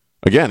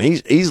 Again,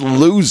 he's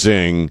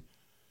losing,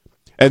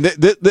 and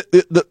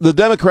the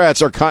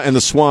Democrats are in the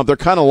swamp. They're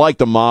kind of like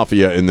the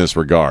mafia in this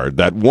regard.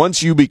 That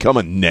once you become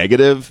a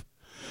negative,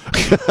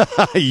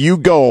 you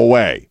go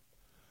away.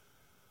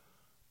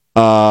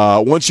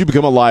 Once you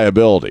become a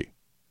liability.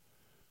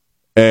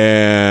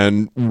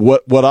 And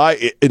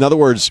in other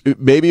words,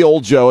 maybe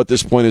old Joe at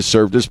this point has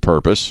served his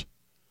purpose.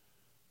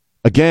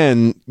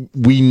 Again,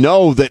 we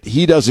know that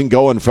he doesn't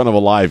go in front of a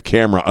live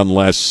camera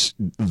unless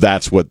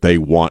that's what they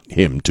want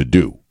him to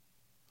do.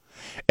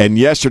 And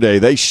yesterday,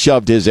 they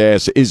shoved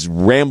his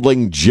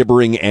rambling,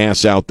 gibbering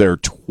ass out there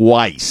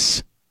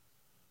twice.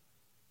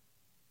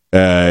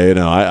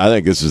 I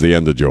think this is the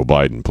end of Joe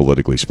Biden,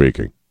 politically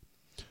speaking.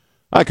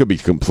 I could be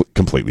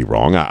completely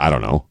wrong. I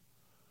don't know.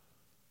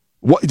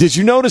 What did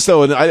you notice,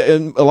 though? And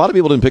a lot of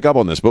people didn't pick up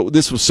on this, but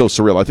this was so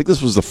surreal. I think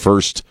this was the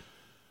first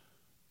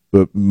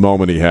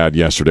moment he had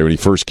yesterday when he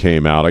first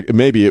came out,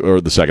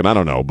 or the second, I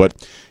don't know.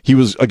 But he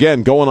was,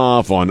 again, going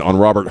off on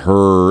Robert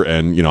Hur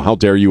and, how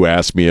dare you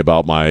ask me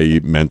about my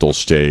mental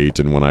state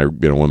and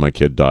when my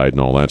kid died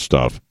and all that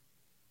stuff.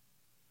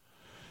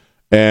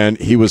 And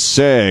he was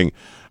saying,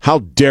 how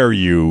dare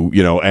you,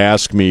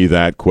 ask me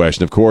that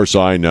question? Of course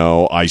I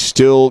know. I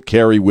still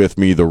carry with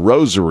me the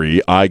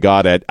rosary I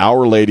got at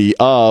Our Lady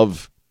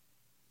of...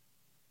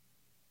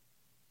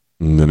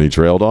 And then he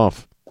trailed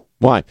off.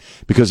 Why?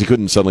 Because he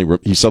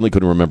suddenly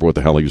couldn't remember what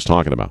the hell he was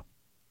talking about.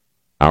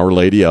 Our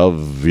Lady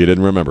of... He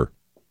didn't remember.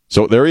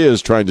 So there he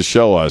is trying to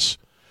show us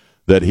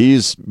that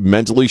he's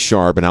mentally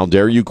sharp, and how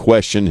dare you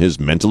question his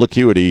mental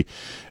acuity,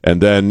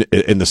 and then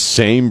in the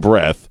same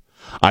breath...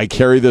 I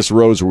carry this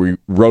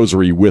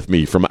rosary with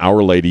me from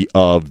Our Lady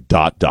of ...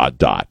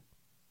 I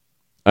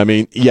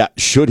mean, yeah,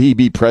 should he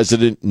be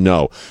president?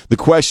 No. The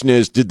question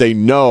is, did they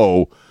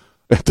know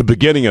at the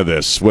beginning of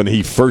this, when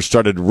he first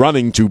started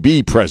running to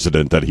be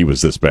president, that he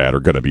was this bad or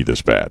going to be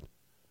this bad?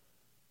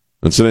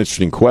 That's an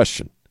interesting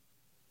question.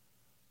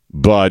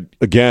 But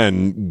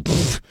again,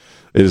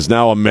 it is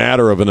now a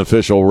matter of an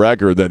official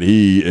record that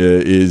he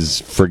is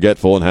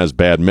forgetful and has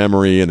bad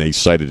memory, and they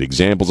cited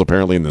examples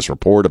apparently in this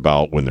report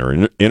about when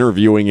they're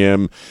interviewing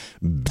him,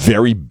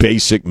 very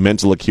basic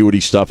mental acuity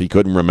stuff he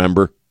couldn't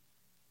remember.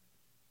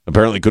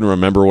 Apparently couldn't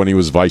remember when he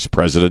was vice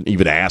president,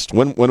 even asked,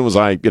 when was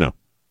I,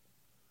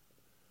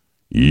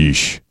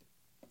 Yeesh.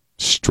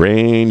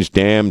 Strange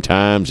damn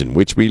times in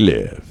which we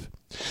live.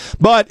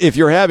 But if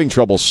you're having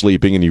trouble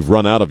sleeping and you've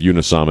run out of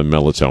Unisom and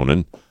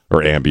melatonin,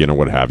 or Ambien or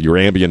what have you,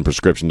 your Ambien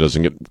prescription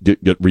doesn't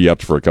get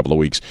re-upped for a couple of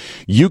weeks,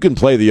 you can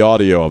play the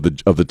audio of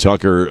the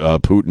Tucker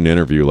Putin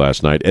interview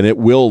last night, and it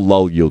will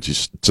lull you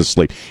to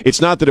sleep. It's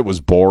not that it was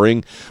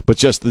boring, but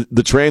just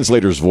the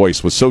translator's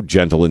voice was so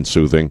gentle and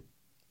soothing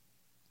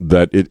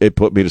that it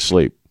put me to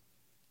sleep.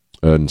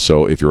 And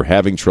so if you're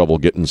having trouble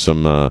getting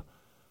some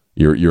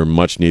your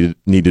much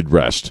needed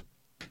rest,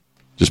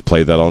 just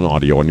play that on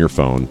audio on your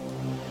phone,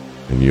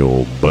 and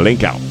you'll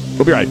blink out.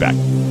 We'll be right back.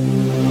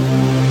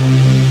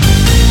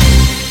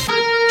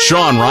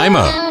 Sean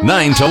Rima,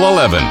 9 till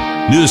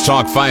 11. News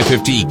Talk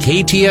 550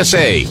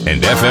 KTSA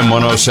and FM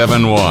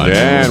 107.1.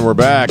 And we're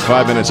back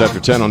 5 minutes after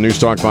 10 on News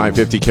Talk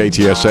 550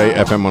 KTSA,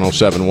 FM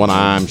 107.1.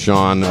 I'm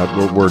Sean.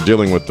 We're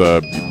dealing with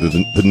the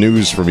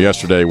news from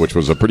yesterday, which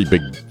was a pretty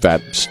big,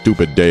 fat,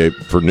 stupid day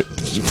for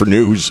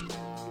news.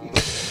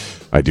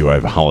 I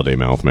have a holiday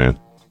mouth, man.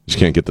 Just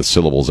can't get the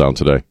syllables out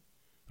today.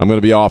 I'm going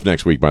to be off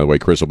next week, by the way.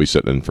 Chris will be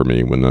sitting in for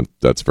me.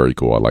 That's very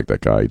cool. I like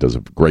that guy. He does a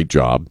great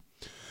job.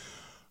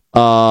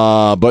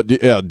 But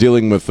yeah,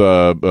 dealing with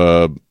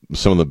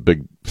some of the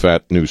big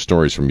fat news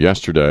stories from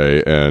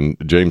yesterday, and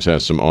James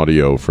has some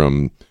audio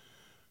from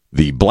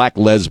the black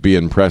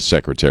lesbian press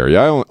secretary.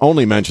 I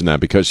only mention that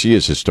because she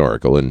is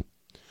historical, and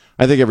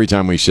I think every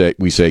time we say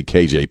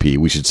KJP,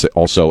 we should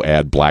also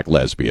add black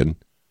lesbian,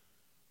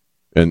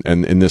 and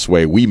in this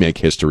way we make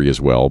history as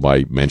well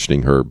by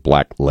mentioning her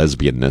black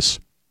lesbianness.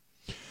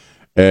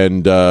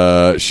 And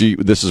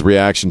this is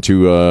reaction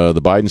to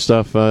the Biden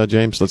stuff,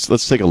 James.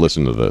 Let's take a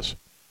listen to this.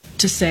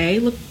 To say,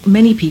 look,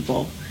 many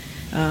people,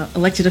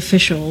 elected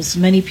officials,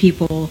 many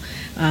people,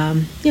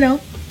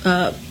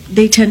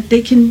 they can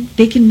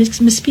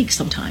misspeak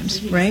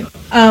sometimes, right?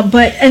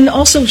 And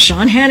also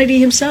Sean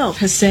Hannity himself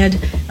has said,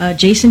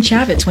 Jason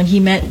Chaffetz, when he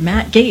met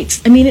Matt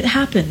Gaetz, I mean, it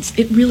happens.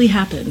 It really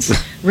happens.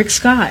 Rick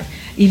Scott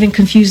even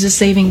confuses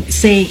saving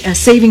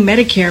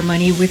Medicare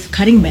money with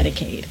cutting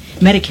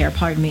Medicare,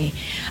 pardon me.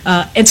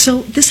 And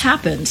so this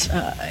happens.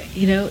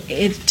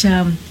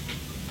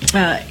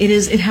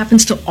 It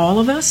happens to all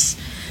of us,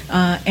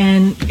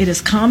 and it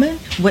is common.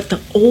 What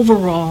the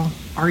overall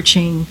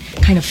arching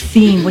kind of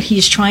theme, what he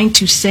is trying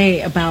to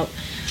say about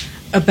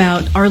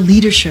our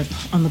leadership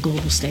on the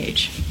global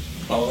stage.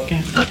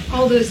 Okay.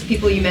 All those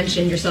people you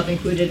mentioned, yourself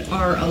included,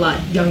 are a lot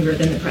younger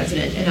than the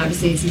president, and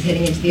obviously as he's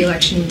heading into the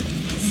election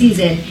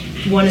season,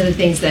 one of the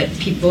things that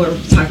people are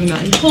talking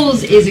about in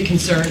polls is a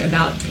concern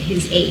about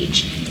his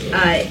age.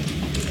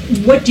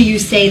 What do you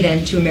say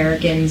then to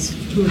Americans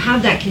who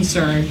have that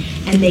concern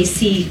and they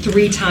see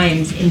 3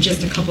 times in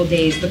just a couple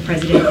days the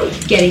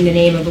president getting the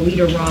name of a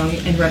leader wrong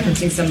and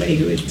referencing somebody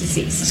who is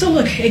deceased? So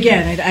look,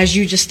 again, as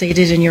you just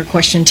stated in your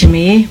question to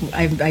me,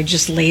 I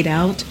just laid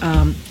out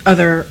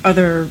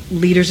other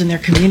leaders in their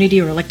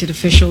community or elected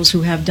officials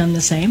who have done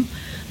the same.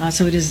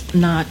 So it is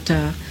not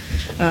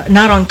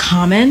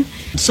uncommon.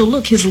 So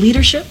look, his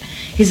leadership,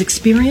 his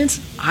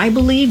experience,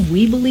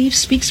 we believe,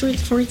 speaks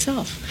for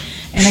itself.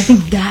 And I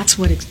think that's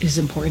what is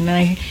important.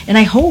 And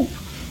I hope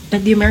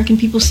that the American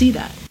people see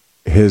that.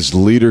 His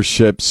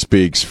leadership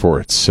speaks for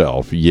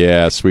itself.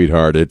 Yeah,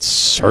 sweetheart, it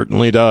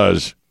certainly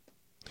does.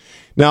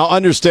 Now,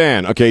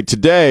 understand, okay,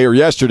 today or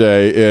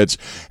yesterday, it's,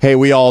 hey,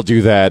 we all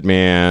do that,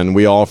 man.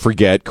 We all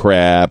forget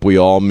crap. We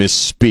all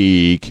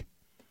misspeak.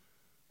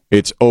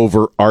 It's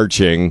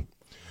overarching.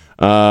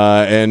 We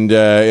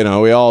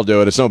all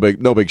do it. It's no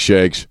big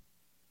shakes.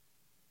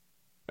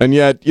 And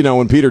yet,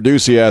 when Peter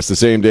Doocy asked the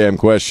same damn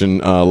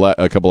question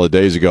a couple of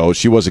days ago,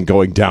 she wasn't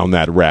going down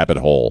that rabbit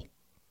hole.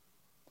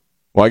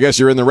 Well, I guess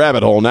you're in the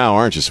rabbit hole now,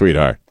 aren't you,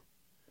 sweetheart?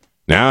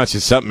 Now it's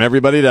just something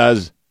everybody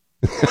does.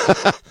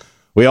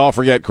 We all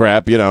forget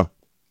crap, Yeah,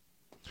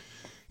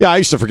 I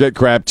used to forget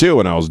crap too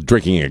when I was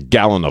drinking a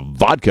gallon of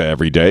vodka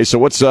every day. So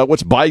what's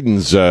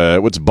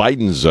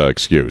Biden's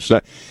excuse?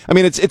 I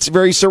mean, it's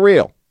very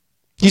surreal.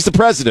 He's the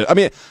president. I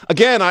mean,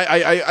 again,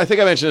 I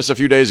think I mentioned this a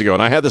few days ago,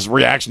 and I had this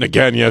reaction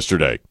again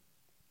yesterday.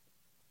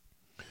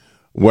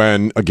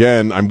 When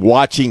again I'm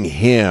watching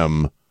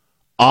him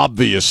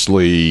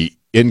obviously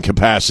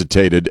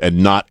incapacitated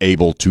and not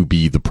able to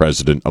be the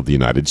president of the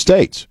United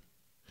States.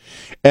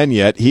 And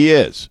yet he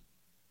is.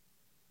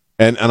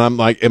 And I'm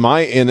like, am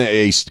I in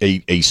a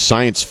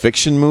science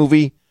fiction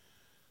movie?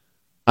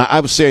 I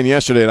was saying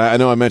yesterday, and I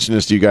know I mentioned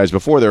this to you guys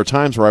before, there are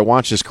times where I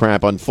watch this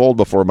crap unfold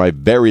before my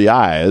very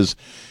eyes,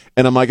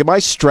 and I'm like, am I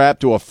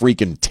strapped to a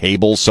freaking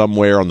table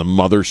somewhere on the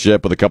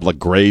mothership with a couple of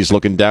grays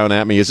looking down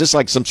at me? Is this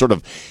like some sort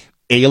of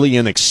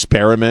alien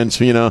experiment,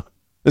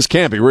 This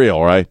can't be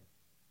real, right?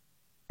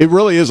 It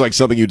really is like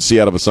something you'd see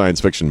out of a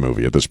science fiction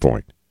movie at this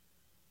point.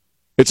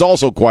 It's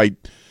also quite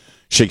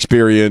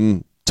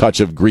Shakespearean,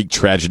 touch of Greek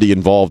tragedy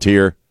involved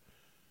here.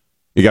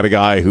 You got a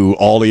guy who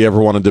all he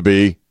ever wanted to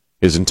be,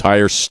 his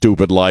entire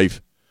stupid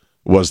life,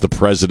 was the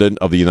president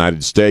of the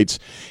United States.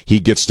 He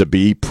gets to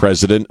be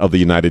president of the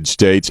United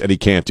States, and he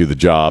can't do the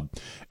job.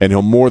 And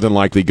he'll more than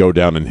likely go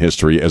down in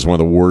history as one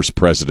of the worst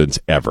presidents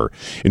ever.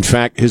 In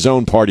fact, his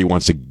own party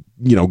wants to,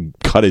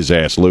 cut his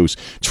ass loose.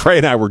 Trey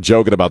and I were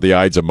joking about the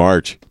Ides of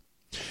March.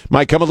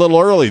 Might come a little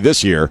early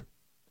this year.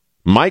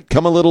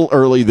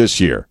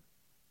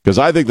 Because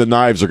I think the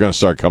knives are going to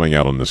start coming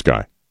out on this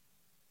guy.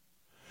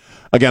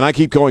 Again, I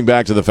keep going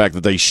back to the fact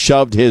that they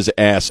shoved his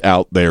ass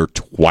out there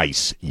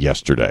twice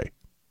yesterday.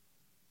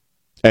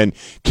 And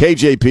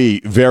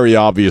KJP very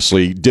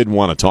obviously did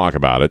want to talk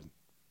about it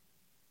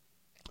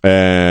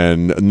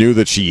and knew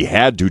that she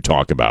had to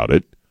talk about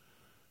it.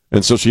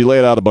 And so she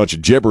laid out a bunch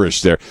of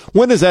gibberish there.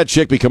 When does that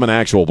chick become an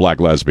actual black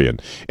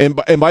lesbian? And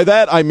by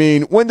that, I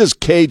mean, when does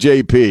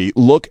KJP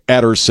look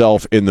at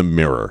herself in the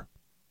mirror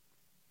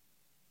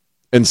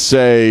and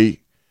say,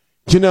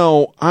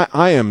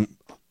 I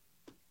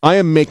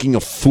am making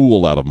a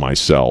fool out of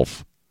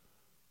myself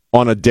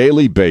on a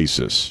daily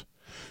basis,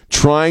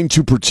 trying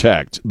to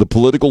protect the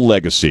political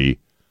legacy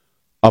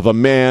of a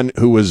man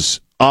who is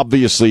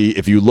obviously,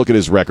 if you look at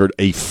his record,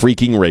 a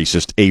freaking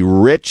racist, a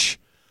rich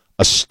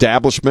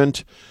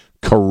establishment,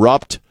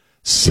 corrupt,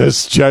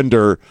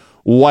 cisgender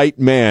white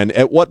man.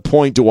 At what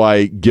point do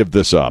I give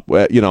this up?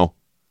 Well,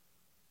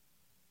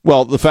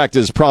 the fact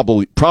is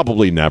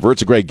probably never.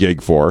 It's a great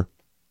gig for her.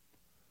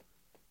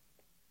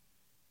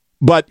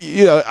 But,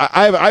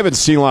 I haven't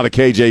seen a lot of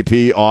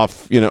KJP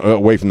off,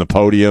 away from the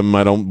podium.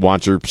 I don't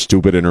watch her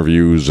stupid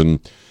interviews and,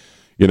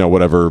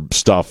 whatever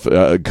stuff,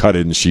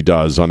 cut-ins she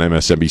does on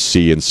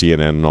MSNBC and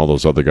CNN and all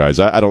those other guys.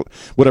 I don't,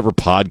 whatever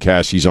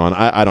podcast she's on,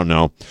 I don't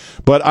know.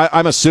 But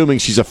I'm assuming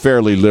she's a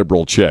fairly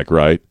liberal chick,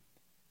 right?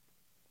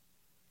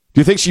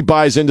 Do you think she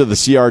buys into the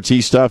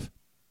CRT stuff?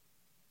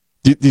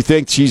 Do you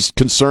think she's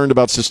concerned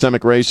about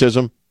systemic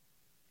racism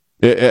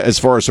as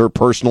far as her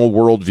personal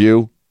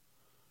worldview?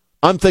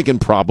 I'm thinking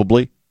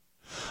probably.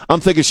 I'm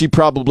thinking she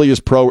probably is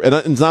pro, and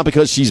it's not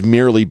because she's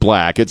merely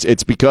black.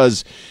 It's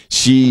because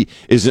she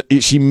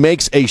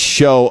makes a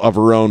show of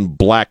her own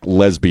black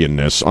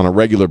lesbianness on a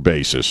regular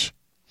basis.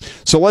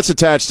 So let's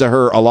attach to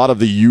her a lot of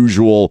the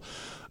usual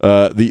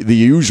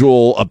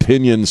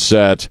opinion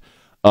set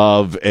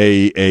of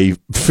a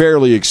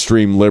fairly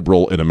extreme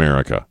liberal in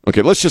America.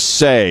 Okay, let's just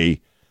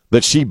say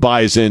that she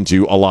buys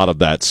into a lot of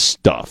that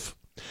stuff.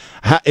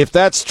 If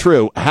that's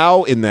true,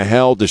 how in the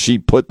hell does she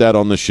put that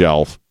on the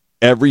shelf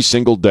every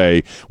single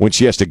day when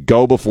she has to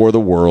go before the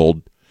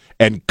world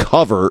and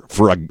cover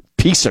for a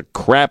piece of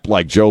crap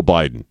like Joe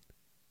Biden?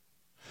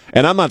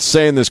 And I'm not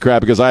saying this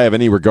crap because I have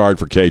any regard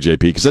for KJP,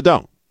 because I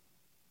don't.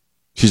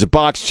 She's a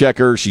box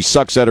checker. She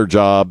sucks at her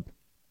job.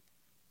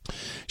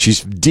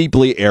 She's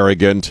deeply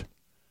arrogant.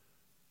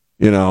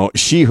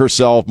 She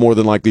herself more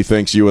than likely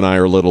thinks you and I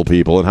are little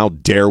people, and how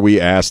dare we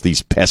ask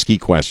these pesky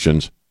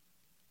questions?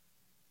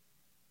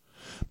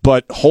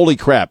 But holy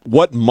crap,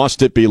 what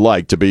must it be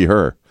like to be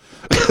her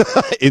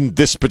in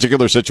this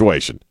particular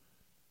situation?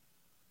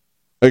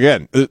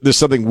 Again, there's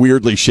something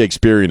weirdly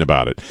Shakespearean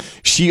about it.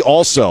 She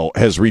also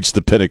has reached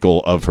the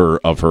pinnacle of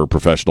her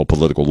professional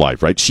political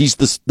life, right? She's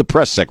the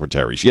press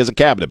secretary. She has a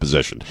cabinet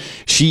position.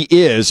 She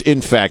is,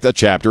 in fact, a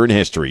chapter in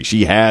history.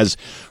 She has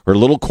her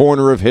little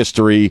corner of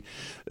history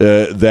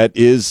that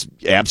is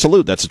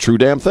absolute. That's a true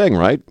damn thing,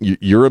 right?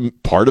 You're a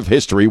part of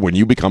history when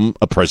you become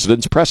a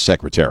president's press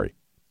secretary.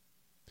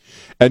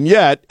 And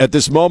yet, at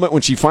this moment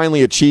when she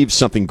finally achieves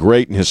something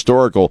great and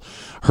historical,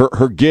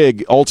 her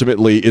gig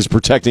ultimately is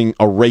protecting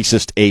a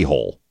racist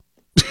a-hole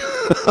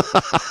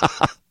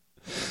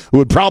who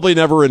would probably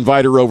never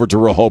invite her over to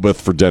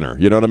Rehoboth for dinner.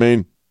 You know what I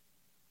mean?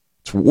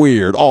 It's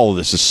weird. All of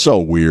this is so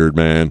weird,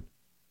 man.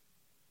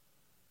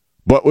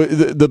 But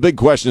the big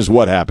question is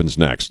what happens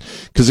next.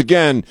 Because,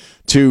 again,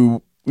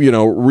 to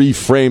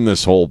reframe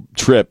this whole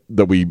trip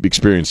that we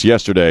experienced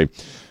yesterday,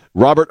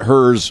 Robert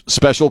Hur's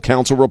special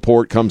counsel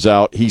report comes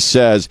out. He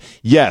says,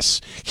 yes,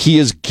 he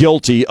is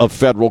guilty of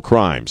federal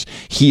crimes.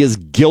 He is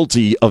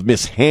guilty of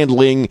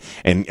mishandling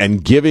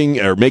and giving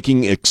or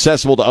making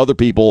accessible to other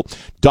people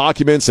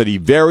documents that he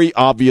very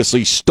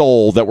obviously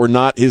stole that were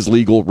not his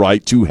legal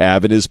right to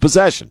have in his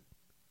possession.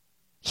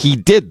 He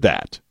did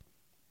that.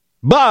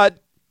 But,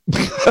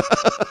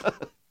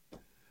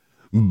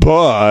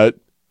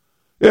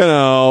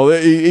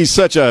 he's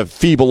such a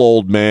feeble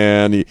old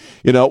man.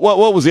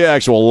 What was the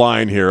actual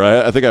line here?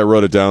 I think I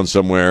wrote it down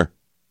somewhere.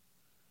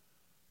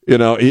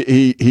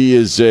 He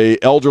is a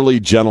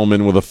elderly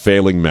gentleman with a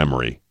failing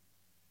memory.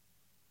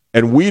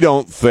 And we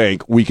don't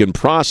think we can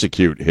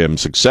prosecute him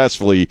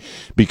successfully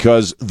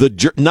because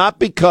not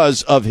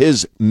because of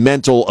his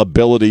mental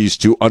abilities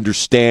to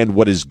understand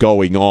what is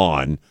going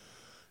on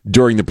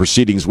during the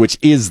proceedings, which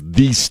is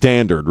the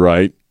standard,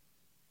 right?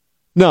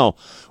 No,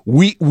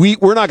 we're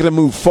not going to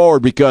move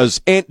forward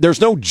because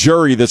there's no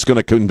jury that's going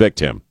to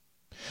convict him.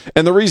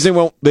 And the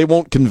reason they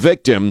won't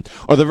convict him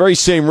are the very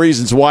same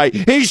reasons why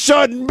he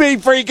shouldn't be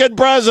freaking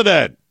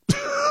president.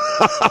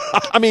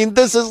 I mean,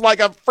 this is like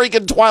a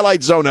freaking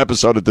Twilight Zone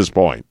episode at this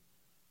point.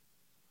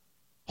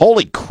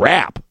 Holy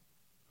crap.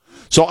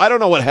 So I don't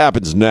know what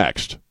happens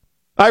next.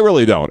 I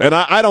really don't. And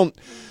I don't...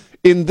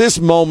 In this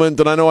moment,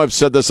 and I know I've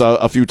said this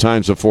a few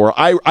times before,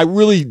 I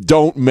really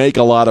don't make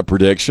a lot of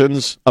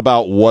predictions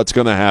about what's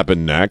going to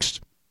happen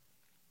next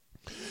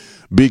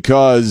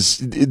because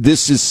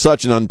this is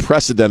such an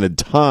unprecedented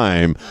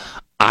time.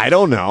 I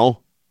don't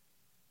know.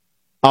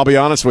 I'll be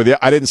honest with you.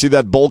 I didn't see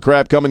that bull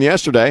crap coming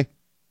yesterday.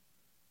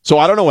 So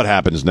I don't know what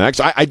happens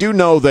next. I do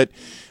know that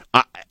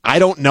I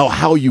don't know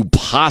how you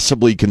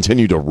possibly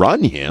continue to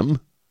run him.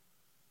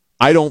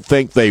 I don't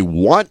think they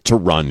want to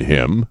run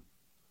him.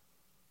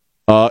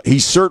 He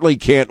certainly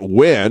can't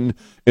win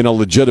in a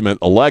legitimate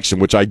election,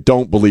 which I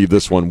don't believe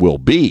this one will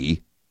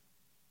be.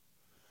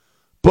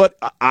 But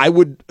I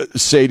would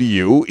say to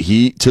you,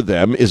 he to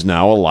them is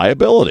now a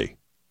liability.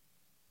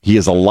 He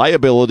is a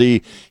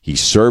liability. He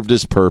served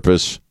his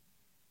purpose,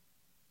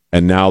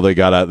 and now they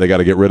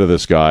gotta get rid of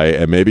this guy.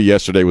 And maybe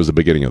yesterday was the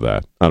beginning of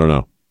that. I don't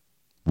know.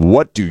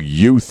 What do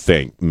you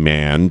think,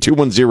 man?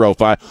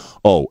 2105.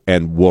 Oh,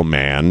 and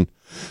woman.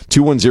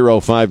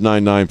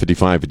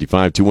 210-599-5555,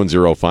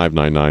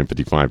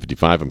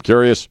 210-599-5555. I'm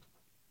curious.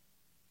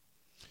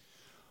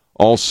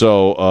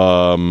 Also,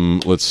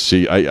 let's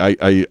see.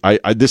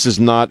 I this is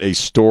not a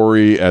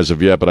story as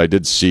of yet, but I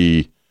did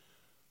see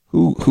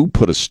who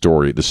put this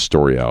story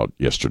out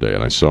yesterday,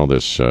 and I saw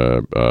this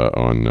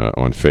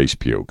on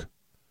Facebook.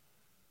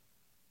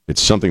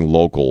 It's something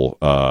local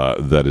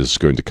that is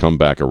going to come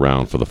back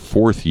around for the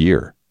fourth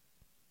year.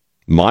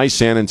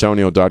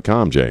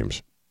 MySanAntonio.com,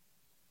 James.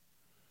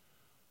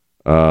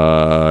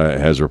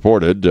 Has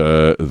reported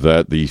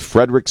that the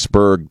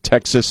Fredericksburg,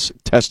 Texas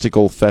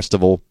Testicle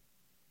Festival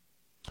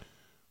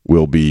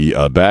will be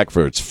back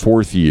for its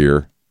fourth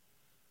year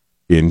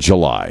in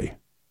July,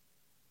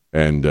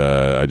 and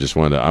I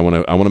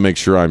want to make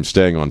sure I'm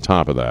staying on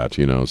top of that,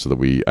 so that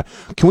we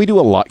can we do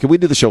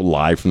the show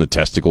live from the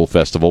Testicle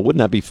Festival? Wouldn't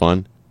that be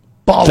fun?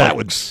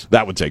 Bollocks.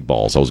 That would take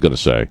balls. I was going to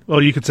say.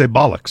 Well, you could say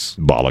bollocks.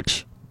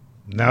 Bollocks.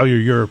 Now you're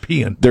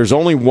European. There's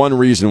only one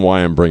reason why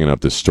I'm bringing up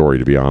this story,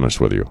 to be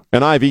honest with you.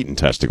 And I've eaten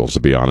testicles, to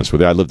be honest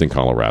with you. I lived in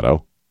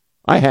Colorado.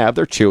 I have.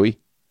 They're chewy.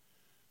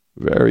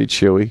 Very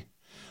chewy.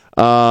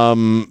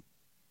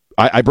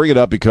 I bring it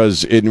up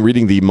because in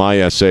reading the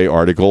MySA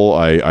article,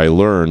 I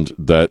learned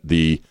that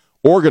the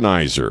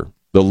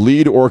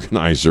lead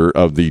organizer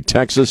of the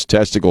Texas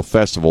Testicle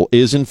Festival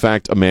is, in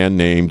fact, a man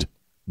named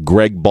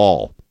Greg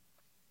Ball.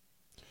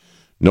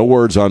 No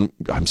words on...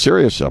 I'm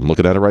serious. I'm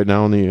looking at it right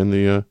now in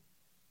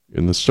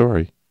the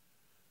story.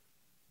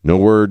 No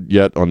word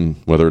yet on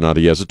whether or not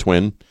he has a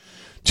twin.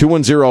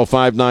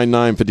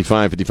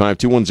 210-599-5555.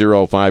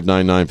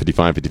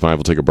 210-599-5555.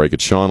 We'll take a break.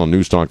 It's Sean on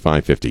News Talk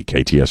 550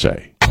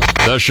 KTSA.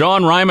 The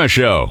Sean Rima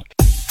Show.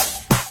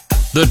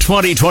 The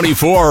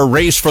 2024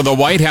 race for the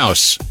White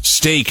House.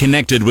 Stay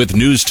connected with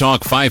News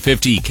Talk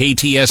 550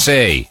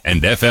 KTSA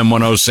and FM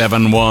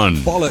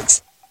 107.1.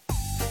 Bollocks.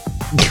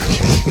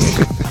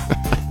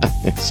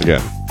 Yes,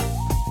 again.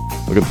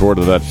 Looking forward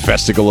to that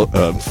festival.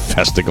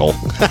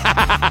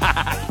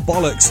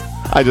 Bollocks.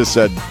 I just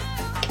said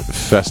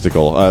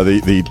Festival.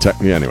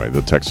 Anyway,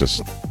 the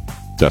Texas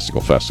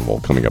Testicle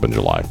Festival coming up in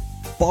July.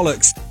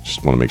 Bollocks.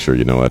 Just want to make sure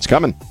you know that's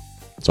coming.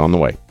 It's on the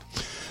way.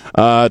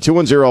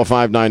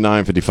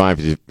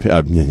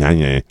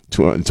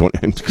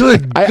 210-599-5550.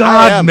 Good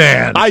God,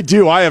 man. I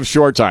do. I have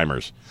short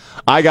timers.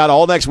 I got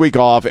all next week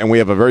off, and we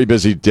have a very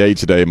busy day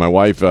today. My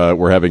wife,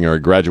 we're having our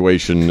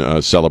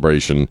graduation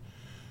celebration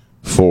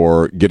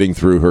for getting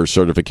through her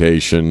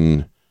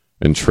certification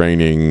and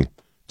training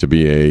to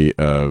be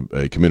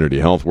a community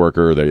health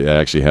worker. They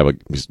actually have a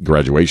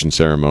graduation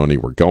ceremony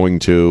we're going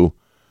to.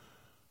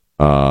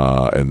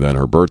 And then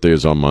her birthday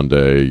is on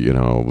Monday,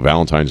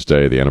 Valentine's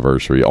Day, the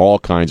anniversary, all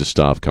kinds of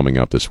stuff coming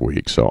up this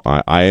week. So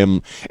I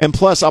am, and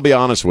plus I'll be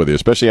honest with you,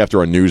 especially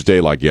after a news day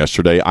like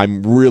yesterday,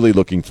 I'm really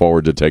looking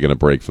forward to taking a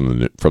break from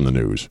the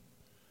news.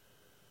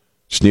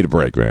 Just need a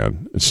break,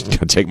 man. Just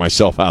gotta take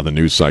myself out of the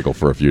news cycle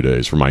for a few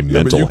days for my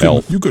mental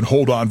health. You could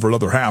hold on for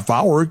another half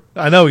hour.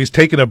 I know he's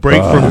taking a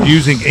break from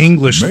using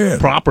English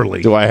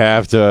properly. Do I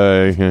have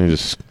to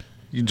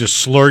You just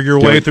slur your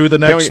way through the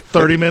next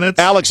 30 minutes?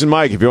 Alex and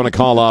Mike, if you want to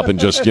call up and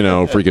just,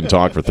 freaking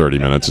talk for 30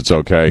 minutes, it's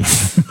okay.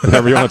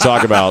 Whatever you want to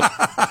talk about.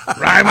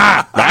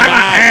 Rima!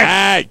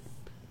 Hey!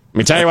 Let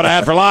me tell you what I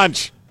had for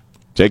lunch.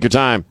 Take your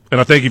time. And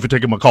I thank you for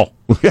taking my call.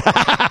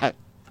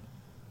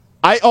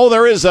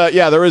 There is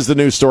the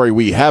news story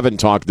we haven't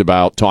talked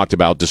about,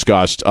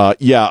 discussed.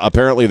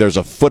 Apparently there's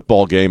a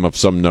football game of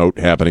some note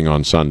happening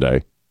on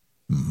Sunday.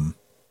 Mm-hmm.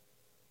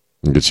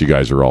 I guess you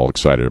guys are all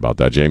excited about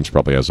that. James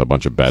probably has a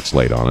bunch of bets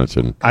laid on it,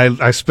 and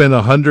I spent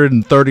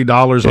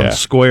 $130 on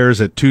squares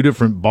at 2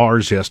 different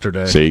bars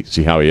yesterday.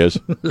 See how he is.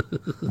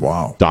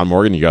 Wow. Don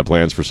Morgan, you got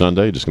plans for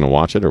Sunday? Just going to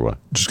watch it or what?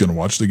 Just going to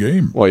watch the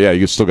game. Well, yeah,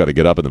 you still got to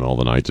get up in the middle of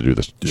the night to do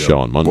the show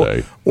on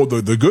Monday. Well,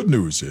 the good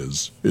news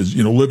is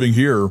living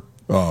here.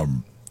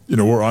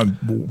 We're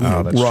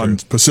on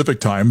Pacific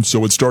time,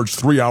 so it starts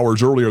 3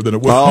 hours earlier than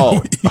it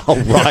will.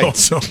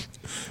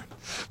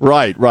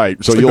 Right.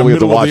 Right. So you'll have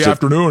to watch it in the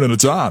afternoon, and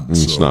it's on.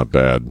 It's not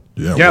bad.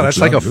 Yeah, that's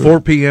like a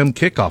 4 p.m.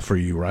 kickoff for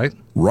you, right?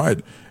 Right.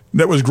 And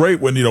that was great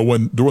when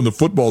during the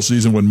football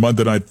season when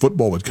Monday Night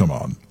Football would come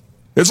on.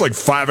 It's like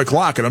 5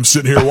 o'clock, and I'm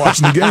sitting here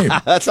watching the game.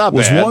 That's not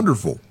bad. It was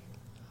wonderful.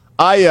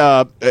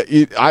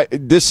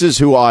 This is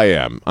who I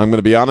am. I'm going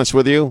to be honest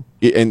with you,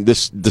 and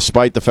this,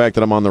 despite the fact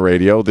that I'm on the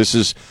radio, this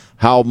is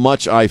how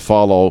much I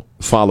follow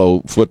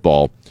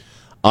football.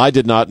 I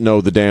did not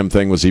know the damn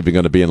thing was even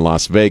going to be in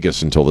Las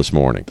Vegas until this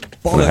morning.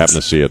 When I happened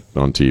to see it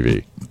on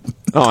TV.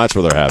 Oh, that's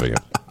where they're having it.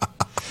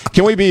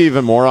 Can we be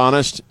even more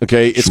honest?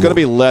 Okay, it's going to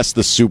be less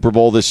the Super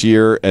Bowl this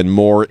year and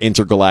more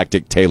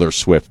intergalactic Taylor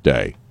Swift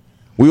Day.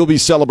 We will be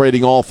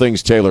celebrating all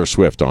things Taylor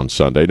Swift on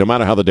Sunday, no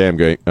matter how the damn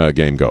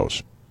game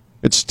goes.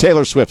 It's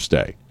Taylor Swift's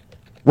day.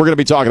 We're going to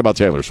be talking about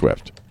Taylor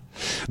Swift.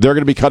 They're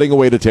going to be cutting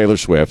away to Taylor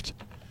Swift.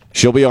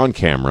 She'll be on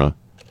camera.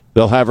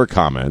 They'll have her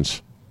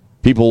comments.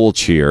 People will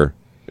cheer.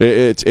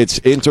 It's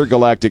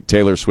intergalactic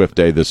Taylor Swift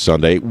Day this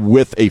Sunday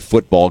with a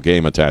football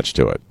game attached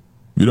to it.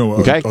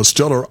 A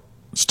stellar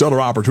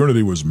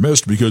opportunity was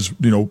missed because,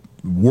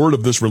 word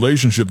of this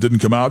relationship didn't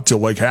come out till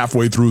like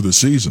halfway through the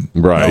season.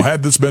 Right. Now,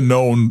 had this been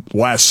known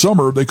last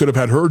summer, they could have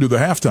had her do the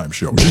halftime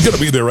show. She's going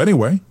to be there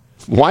anyway.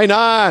 Why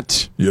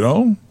not?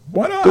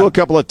 Why not? Do a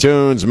couple of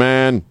tunes,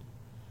 man.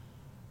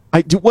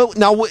 I do. Well,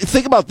 now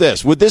think about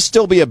this. Would this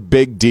still be a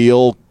big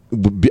deal,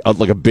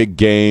 like a big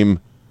game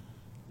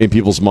in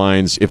people's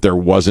minds if there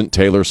wasn't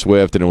Taylor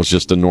Swift and it was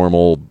just a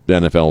normal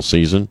NFL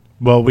season?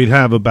 Well, we'd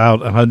have about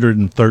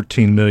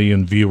 113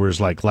 million viewers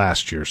like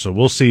last year, so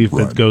we'll see if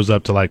it goes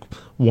up to like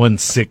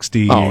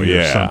 160 or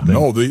something.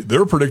 No,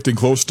 they're predicting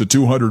close to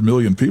 200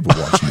 million people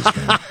watching this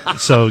game.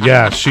 So,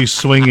 she's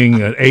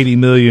swinging an 80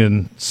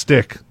 million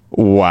stick.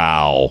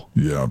 Wow.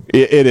 Yeah.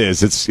 It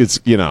is. It's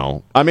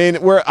I mean,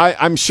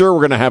 I'm sure we're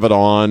going to have it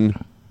on.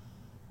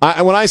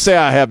 When I say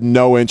I have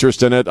no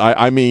interest in it,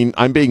 I mean,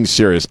 I'm being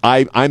serious.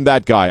 I'm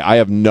that guy. I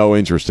have no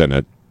interest in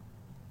it.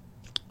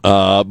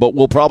 But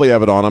we'll probably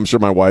have it on. I'm sure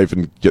my wife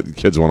and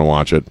kids want to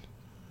watch it.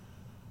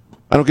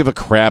 I don't give a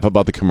crap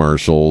about the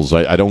commercials.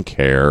 I don't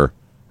care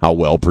how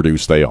well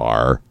produced they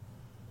are.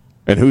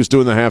 And who's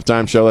doing the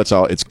halftime show? That's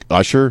all. It's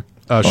Usher.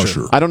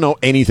 Usher. I don't know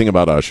anything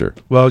about Usher.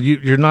 Well,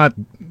 you're not.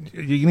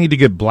 You need to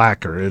get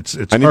blacker. It's.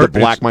 I need to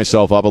black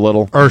myself up a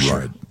little. Usher.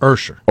 Right.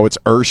 Usher. Oh, it's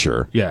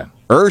Usher. Yeah.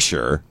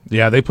 Usher.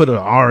 Yeah, they put an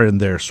R in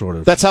there, sort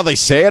of. That's how they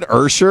say it,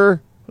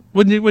 Usher.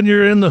 When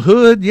you're in the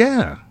hood,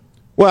 yeah.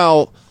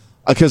 Well,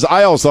 because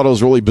I always thought it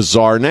was a really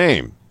bizarre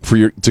name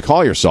to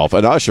call yourself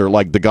an usher,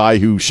 like the guy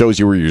who shows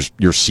you where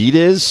your seat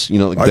is.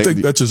 I think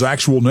that's his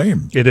actual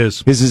name. It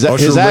is. His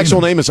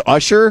actual name is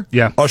Usher.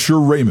 Yeah, Usher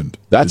Raymond.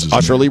 That's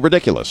utterly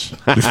ridiculous.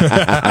 That's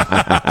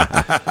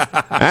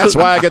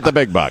why I get the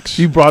big bucks.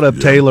 You brought up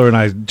Taylor, and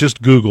I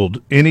just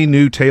Googled any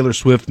new Taylor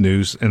Swift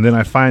news, and then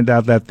I find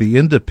out that the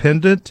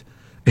Independent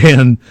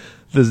and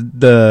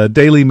the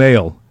Daily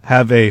Mail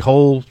have a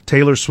whole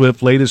Taylor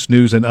Swift latest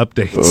news and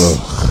updates.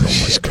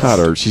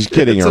 She's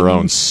getting her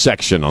own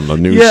section on the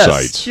news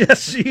sites.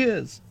 Yes, she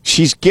is.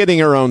 She's getting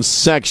her own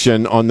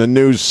section on the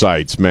news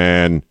sites,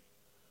 man.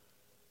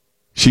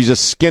 She's a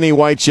skinny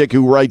white chick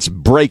who writes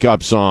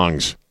breakup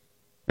songs.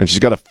 And she's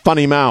got a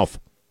funny mouth.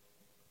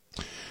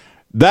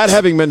 That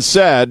having been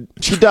said,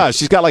 she does.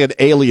 She's got like an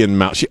alien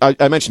mouth.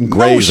 I mentioned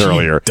grays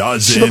earlier.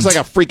 Doesn't. She looks like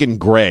a freaking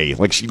gray.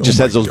 Like she just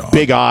has those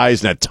big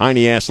eyes and that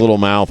tiny-ass little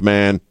mouth,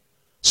 man.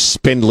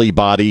 Spindly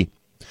body.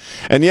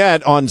 And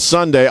yet, on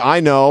Sunday,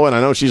 I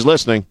know she's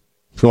listening.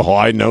 Oh,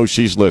 I know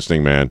she's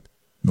listening, man.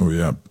 Oh,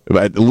 yeah.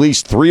 At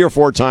least 3 or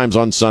 4 times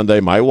on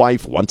Sunday, my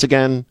wife, once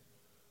again,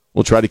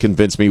 will try to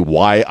convince me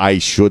why I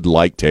should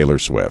like Taylor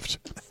Swift.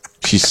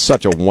 She's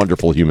such a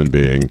wonderful human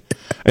being,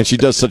 and she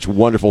does such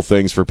wonderful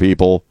things for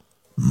people.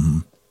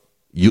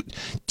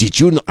 Did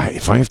you know,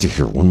 if I have to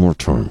hear one more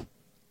term,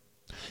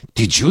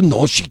 did you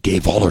know she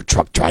gave all her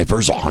truck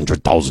drivers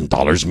 $100,000,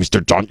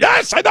 Mr. John?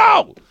 Yes, I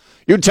know!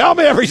 You tell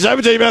me every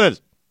 17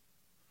 minutes.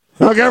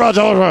 I don't care about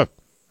Taylor Swift.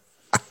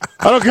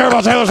 I don't care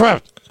about Taylor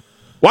Swift.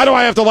 Why do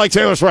I have to like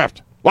Taylor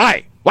Swift?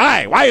 Why?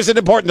 Why is it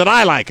important that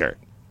I like her?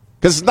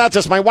 Because it's not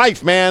just my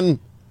wife, man.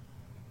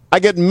 I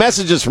get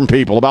messages from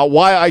people about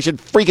why I should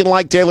freaking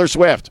like Taylor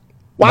Swift.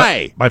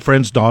 Why? My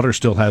friend's daughter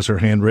still has her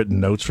handwritten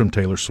notes from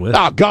Taylor Swift.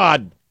 Oh,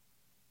 God.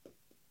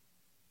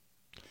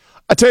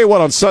 I tell you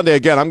what, on Sunday,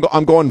 again,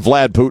 I'm going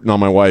Vlad Putin on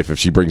my wife if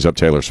she brings up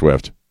Taylor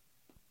Swift.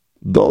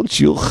 Don't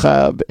you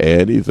have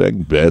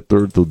anything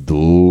better to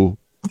do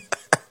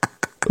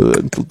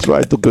than to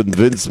try to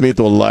convince me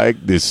to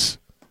like this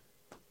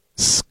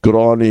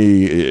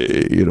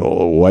scrawny,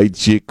 white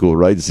chick who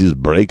writes these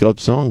breakup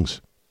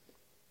songs?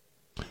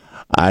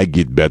 I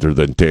get better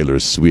than Taylor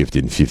Swift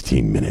in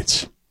 15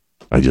 minutes.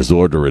 I just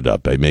order it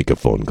up. I make a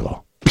phone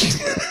call.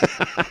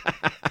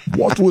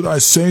 What would I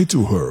say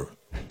to her?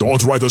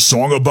 Don't write a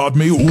song about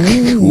me?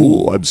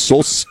 Ooh, I'm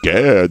so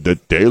scared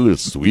that Taylor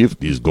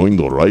Swift is going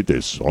to write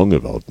a song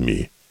about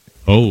me.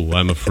 Oh,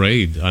 I'm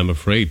afraid.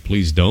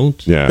 Please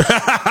don't. Yeah.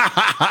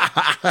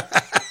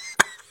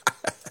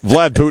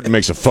 Vlad Putin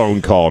makes a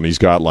phone call, and he's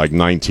got like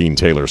 19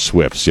 Taylor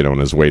Swifts, in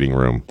his waiting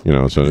room.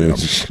 So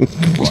it's,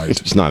 right.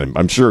 It's not.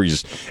 I'm sure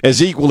he's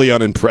as equally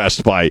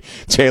unimpressed by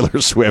Taylor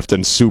Swift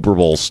and Super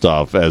Bowl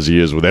stuff as he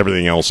is with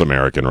everything else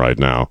American right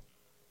now.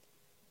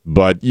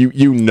 But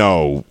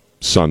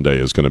Sunday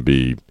is going to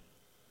be,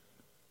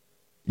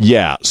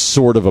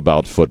 sort of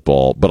about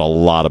football, but a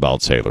lot about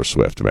Taylor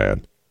Swift,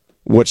 man.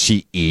 What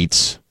she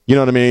eats, you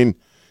know what I mean?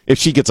 If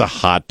she gets a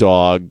hot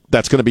dog,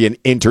 that's going to be an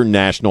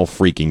international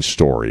freaking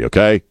story,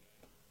 okay?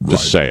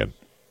 Just saying.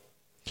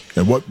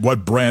 And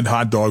what brand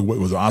hot dog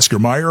was it, Oscar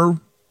Mayer?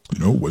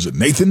 Was it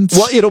Nathan's?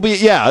 Well, it'll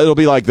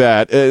be like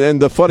that.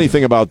 And the funny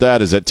thing about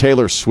that is that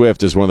Taylor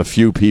Swift is one of the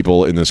few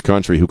people in this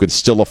country who can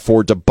still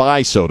afford to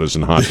buy sodas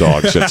and hot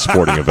dogs at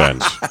sporting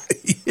events.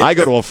 Yeah. I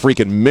go to a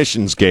freaking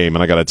Missions game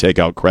and I got to take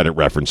out credit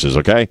references,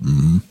 okay?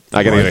 Mm-hmm.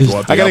 I got to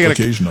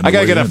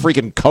get a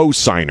freaking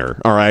co-signer,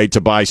 all right,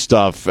 to buy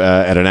stuff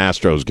at an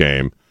Astros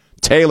game.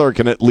 Taylor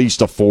can at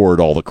least afford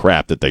all the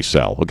crap that they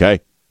sell, okay?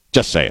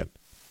 Just saying.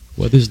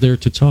 What is there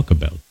to talk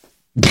about?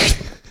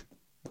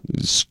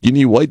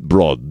 Skinny white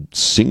broad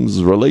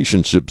sings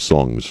relationship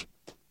songs.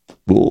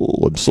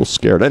 Oh, I'm so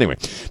scared. Anyway,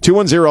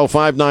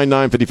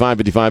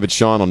 210-599-5555. It's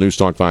Sean on News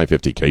Talk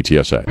 550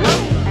 KTSA.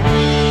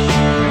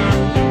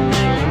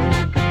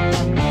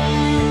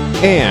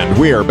 And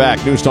we are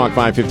back. News Talk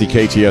 550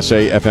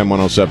 KTSA, FM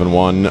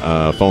 1071.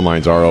 Phone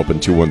lines are open,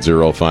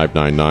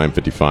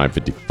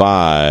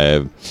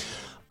 210-599-5555.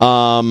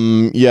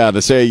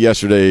 To say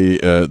yesterday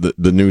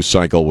the news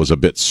cycle was a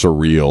bit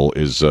surreal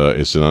is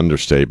an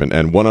understatement.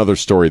 And one other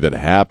story that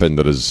happened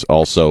that is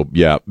also,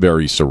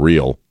 very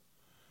surreal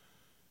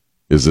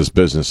is this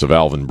business of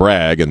Alvin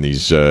Bragg and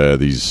these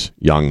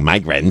young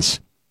migrants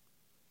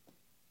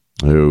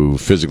who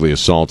physically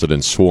assaulted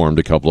and swarmed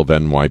a couple of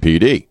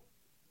NYPD.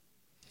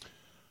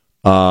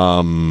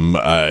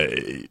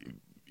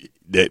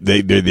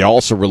 They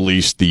also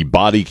released the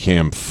body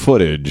cam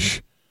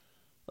footage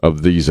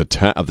of this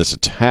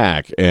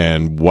attack,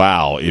 and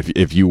wow,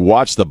 if you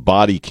watch the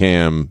body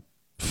cam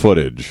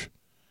footage,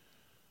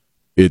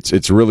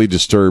 it's really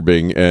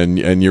disturbing,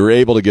 and you're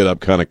able to get up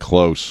kind of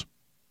close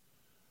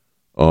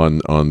on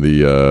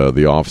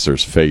the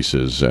officers'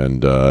 faces,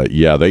 and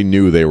they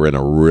knew they were in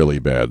a really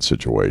bad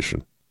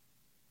situation,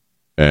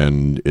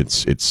 and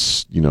it's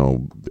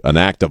an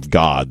act of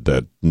God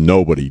that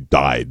nobody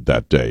died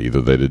that day.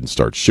 Either they didn't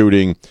start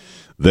shooting,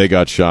 they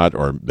got shot,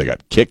 or they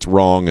got kicked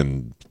wrong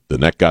and the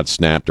neck got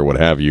snapped or what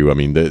have you. I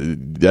mean,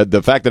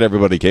 the fact that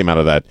everybody came out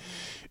of that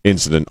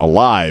incident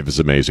alive is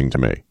amazing to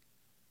me.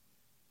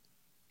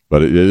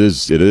 But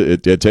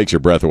it takes your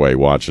breath away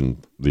watching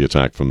the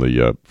attack from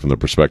the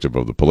perspective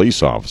of the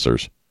police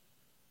officers,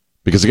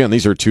 because again,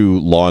 these are two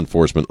law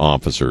enforcement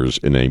officers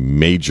in the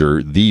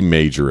major,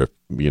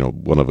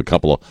 one of a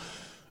couple of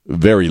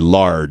very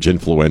large,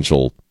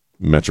 influential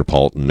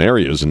metropolitan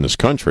areas in this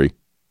country.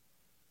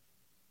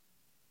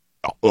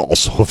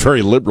 Also a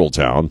very liberal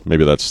town.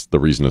 Maybe that's the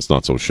reason it's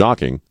not so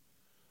shocking.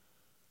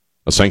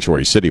 A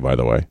sanctuary city, by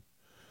the way.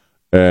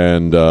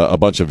 And a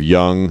bunch of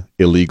young,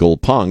 illegal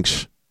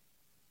punks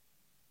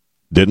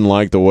didn't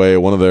like the way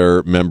one of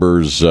their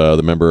members,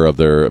 the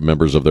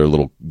members of their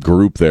little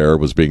group there,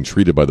 was being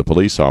treated by the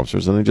police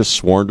officers, and they just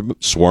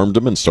swarmed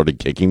them and started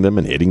kicking them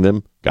and hitting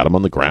them, got them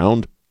on the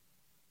ground.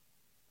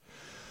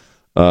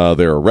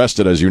 They're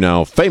arrested, as you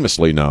now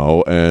famously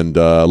know, and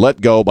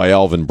let go by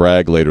Alvin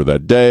Bragg later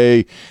that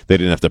day. They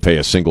didn't have to pay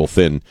a single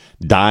thin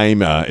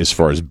dime as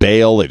far as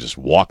bail. They just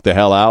walked the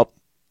hell out.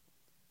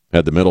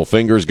 Had the middle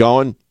fingers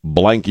going.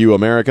 Blank you,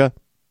 America.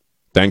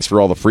 Thanks for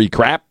all the free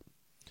crap.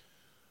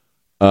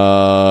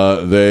 I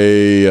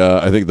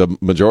think the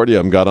majority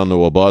of them got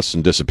onto a bus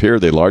and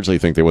disappeared. They largely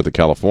think they went to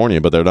California,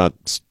 but they're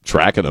not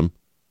tracking them.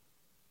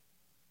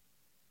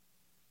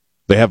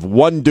 They have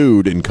one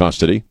dude in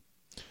custody.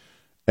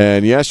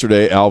 And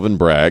yesterday, Alvin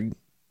Bragg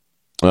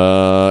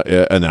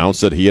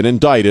announced that he had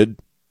indicted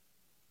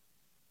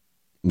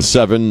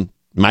 7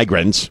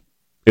 migrants,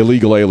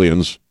 illegal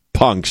aliens,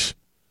 punks,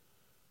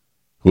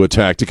 who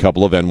attacked a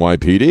couple of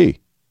NYPD.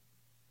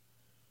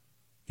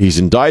 He's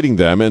indicting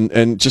them,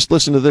 and just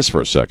listen to this for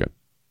a second.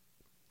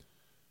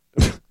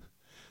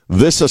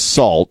 This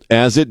assault,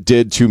 as it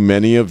did to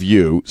many of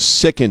you,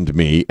 sickened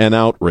me and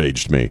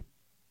outraged me.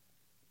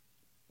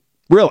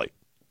 Really?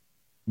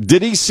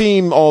 Did he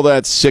seem all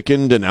that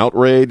sickened and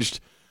outraged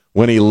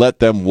when he let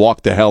them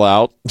walk the hell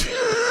out?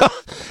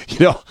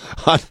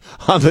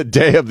 On the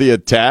day of the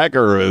attack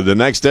or the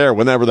next day or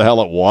whenever the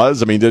hell it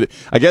was? I mean,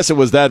 I guess it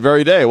was that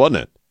very day,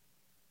 wasn't it?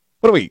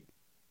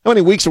 How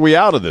many weeks are we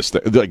out of this?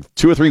 Like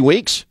 2 or 3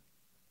 weeks?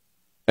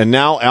 And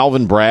now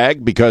Alvin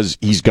Bragg, because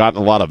he's gotten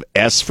a lot of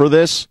S for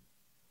this,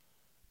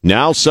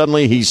 now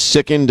suddenly he's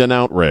sickened and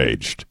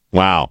outraged.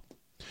 Wow.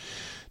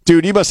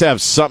 Dude, you must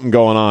have something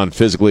going on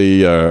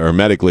physically or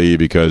medically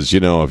because,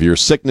 if your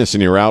sickness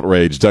and your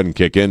outrage doesn't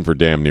kick in for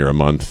damn near a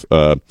month,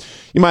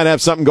 you might have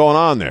something going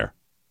on there.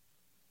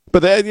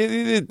 But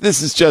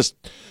this is just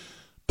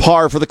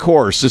par for the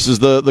course. This is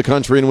the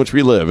country in which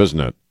we live, isn't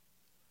it?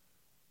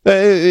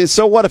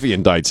 So what if he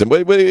indicts them?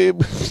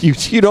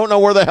 You don't know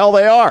where the hell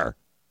they are.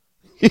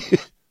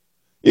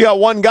 You got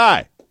one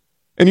guy,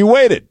 and you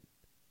waited.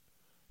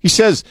 He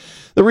says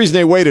the reason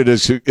they waited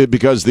is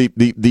because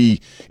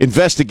the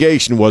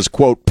investigation was,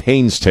 quote,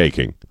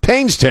 painstaking.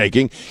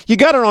 Painstaking? You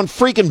got it on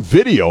freaking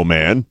video,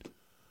 man.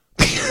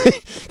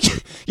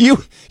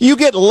 You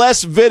get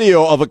less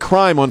video of a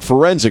crime on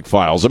forensic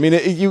files. I mean,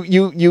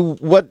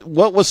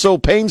 what was so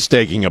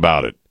painstaking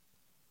about it?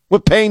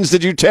 What pains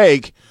did you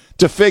take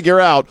to figure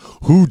out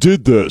who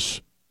did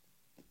this?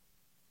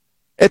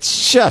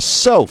 It's just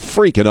so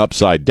freaking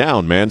upside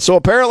down, man. So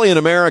apparently in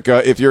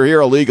America, if you're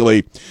here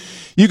illegally,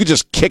 you could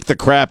just kick the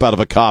crap out of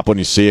a cop when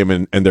you see him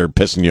and they're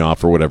pissing you off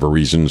for whatever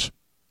reasons.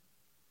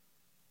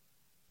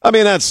 I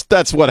mean,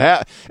 that's what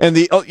happened.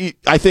 And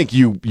I think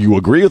you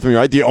agree with me,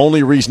 right? The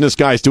only reason this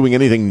guy's doing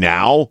anything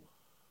now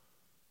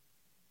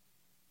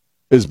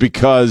is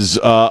because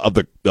of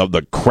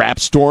the crap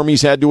storm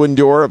he's had to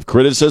endure of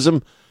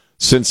criticism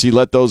since he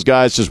let those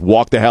guys just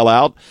walk the hell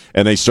out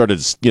and they started,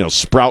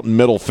 sprouting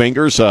middle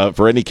fingers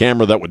for any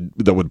camera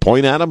that would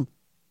point at him.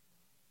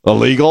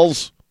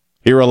 Illegals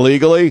here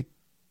illegally.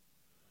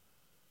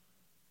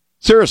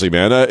 Seriously,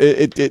 man,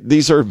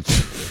 these are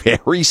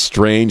very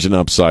strange and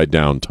upside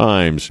down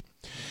times.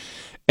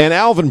 And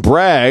Alvin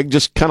Bragg,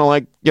 just kind of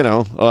like,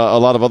 a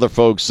lot of other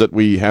folks that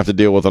we have to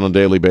deal with on a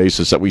daily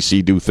basis that we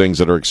see do things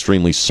that are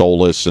extremely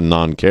soulless and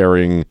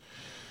non-caring.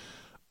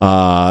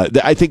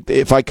 I think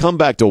if I come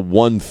back to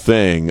one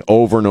thing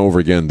over and over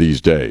again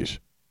these days,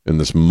 in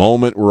this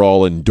moment we're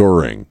all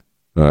enduring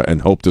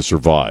and hope to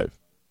survive,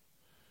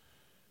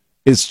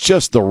 it's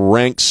just the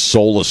rank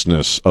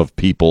soullessness of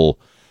people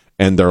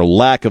and their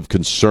lack of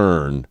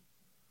concern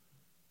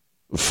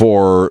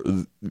for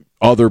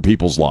other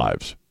people's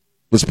lives.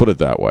 Let's put it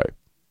that way.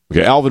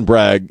 Okay, Alvin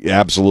Bragg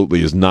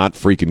absolutely is not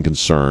freaking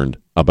concerned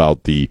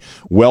about the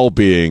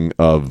well-being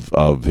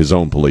of his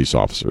own police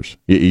officers.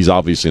 He's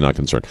obviously not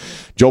concerned.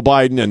 Joe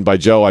Biden, and by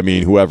Joe I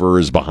mean whoever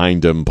is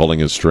behind him pulling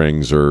his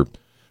strings or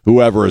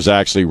whoever is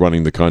actually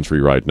running the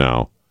country right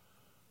now,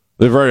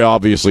 they very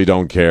obviously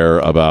don't care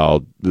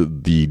about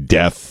the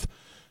death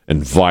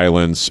and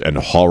violence and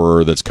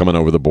horror that's coming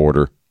over the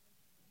border.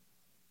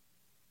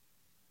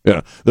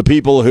 The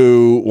people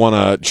who want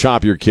to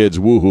chop your kids'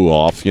 woohoo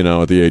off,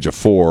 at the age of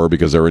 4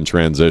 because they're in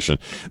transition,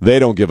 they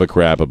don't give a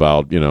crap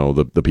about,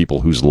 the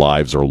people whose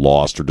lives are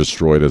lost or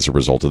destroyed as a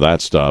result of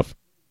that stuff.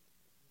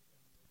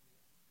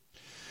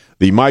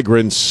 The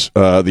migrants,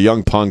 the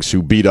young punks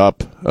who beat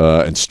up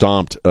and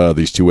stomped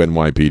these 2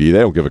 NYPD, they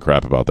don't give a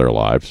crap about their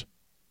lives.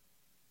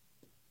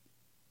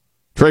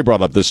 Trey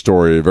brought up this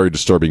story, a very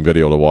disturbing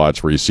video to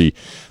watch, where you see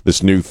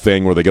this new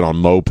thing where they get on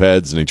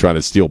mopeds and they try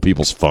to steal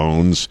people's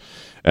phones.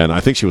 And I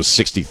think she was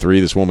 63.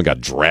 This woman got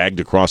dragged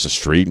across the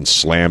street and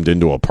slammed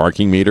into a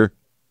parking meter.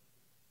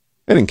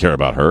 They didn't care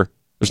about her.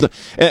 There's no,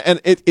 and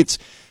it's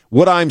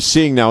what I'm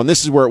seeing now. And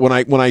this is where when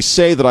I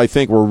say that I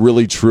think we're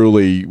really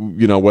truly,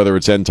 whether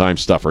it's end time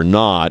stuff or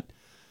not,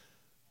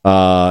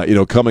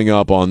 coming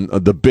up on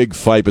the big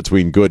fight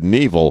between good and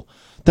evil.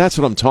 That's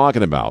what I'm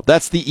talking about.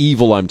 That's the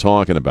evil I'm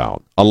talking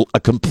about. A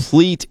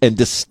complete and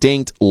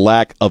distinct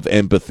lack of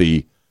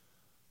empathy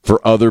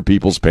for other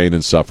people's pain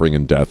and suffering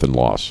and death and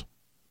loss.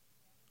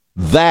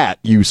 That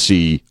you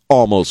see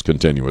almost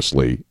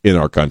continuously in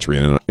our country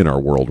and in our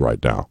world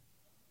right now.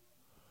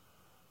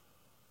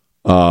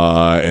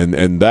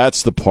 And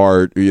that's the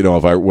part,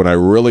 when I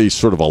really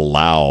sort of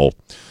allow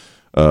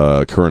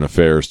current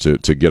affairs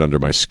to get under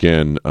my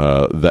skin,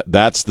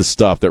 that's the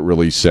stuff that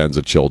really sends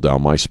a chill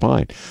down my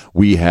spine.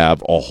 We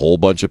have a whole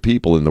bunch of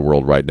people in the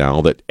world right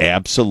now that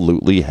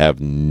absolutely have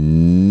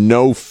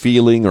no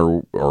feeling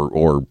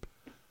or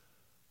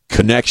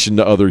connection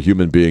to other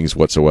human beings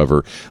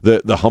whatsoever.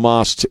 The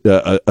Hamas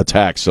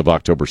attacks of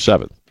October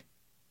 7th.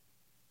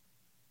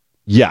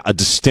 Yeah, a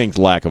distinct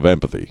lack of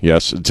empathy,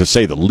 yes, to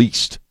say the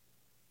least.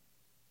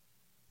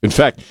 In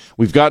fact,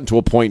 we've gotten to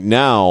a point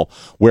now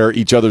where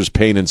each other's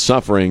pain and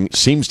suffering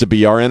seems to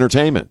be our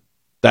entertainment.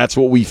 That's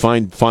what we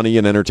find funny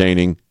and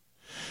entertaining.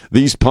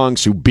 These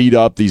punks who beat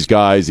up these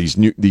guys,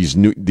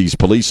 these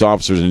police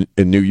officers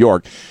in New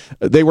York,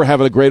 they were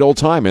having a great old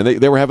time, and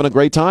they were having a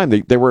great time.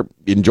 They were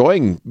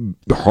enjoying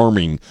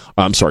harming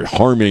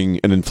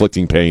and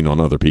inflicting pain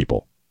on other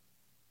people.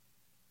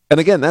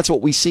 And again, that's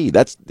what we see.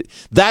 That's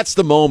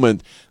the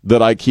moment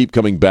that I keep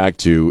coming back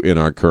to in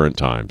our current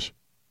times.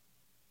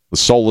 The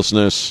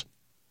soullessness,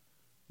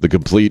 the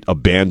complete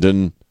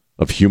abandon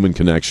of human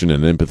connection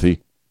and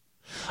empathy.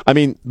 I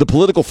mean, the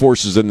political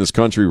forces in this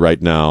country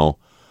right now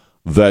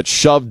that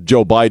shoved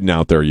Joe Biden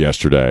out there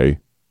yesterday,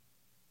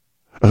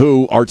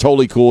 who are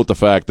totally cool with the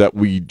fact that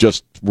we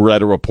just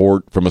read a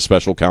report from a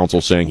special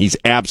counsel saying he's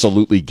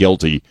absolutely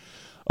guilty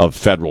of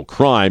federal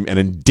crime and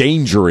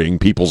endangering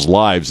people's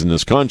lives in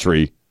this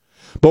country,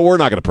 but we're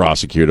not going to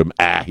prosecute him.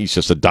 He's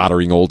just a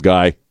doddering old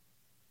guy.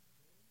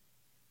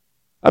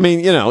 I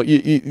mean,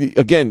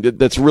 again,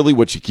 that's really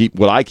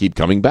what I keep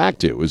coming back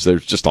to, is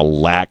there's just a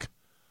lack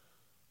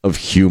of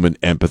human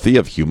empathy,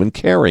 of human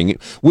caring,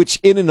 which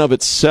in and of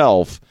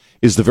itself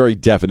is the very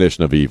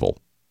definition of evil.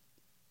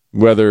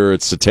 Whether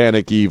it's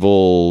satanic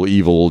evil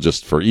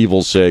just for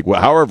evil's sake,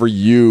 however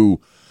you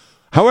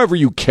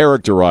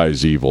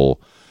characterize evil,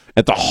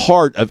 at the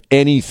heart of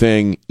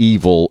anything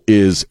evil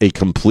is a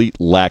complete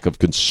lack of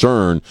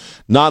concern,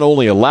 not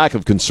only a lack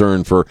of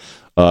concern for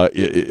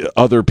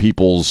other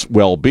people's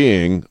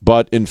well-being,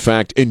 but in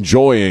fact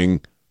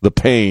enjoying the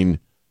pain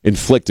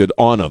inflicted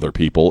on other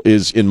people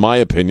is, in my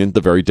opinion,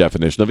 the very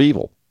definition of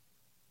evil.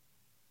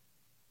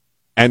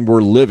 And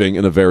we're living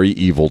in a very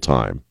evil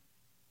time.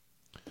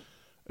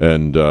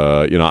 And,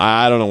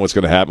 I don't know what's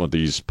going to happen with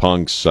these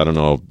punks. I don't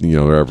know if,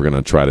 they're ever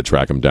going to try to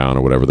track them down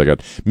or whatever. They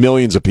got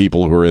millions of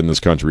people who are in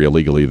this country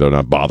illegally they're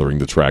not bothering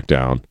to track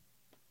down.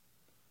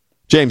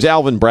 James,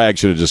 Alvin Bragg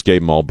should have just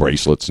gave them all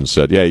bracelets and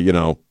said,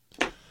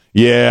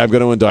 I'm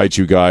going to indict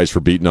you guys for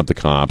beating up the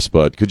cops,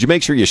 but could you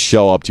make sure you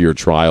show up to your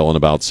trial in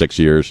about 6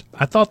 years?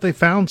 I thought they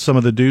found some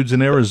of the dudes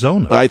in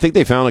Arizona. I think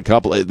they found a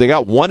couple. They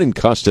got one in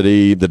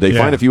custody. Did they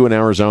find a few in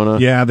Arizona?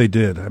 Yeah, they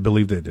did. I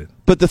believe they did.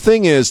 But the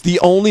thing is, the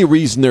only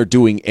reason they're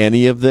doing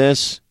any of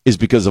this is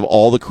because of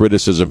all the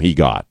criticism he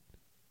got.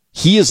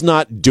 He is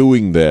not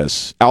doing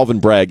this.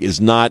 Alvin Bragg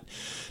is not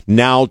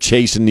now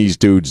chasing these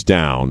dudes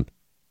down,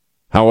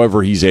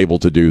 however he's able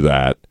to do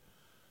that,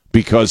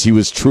 because he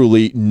was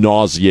truly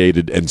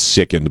nauseated and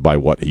sickened by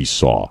what he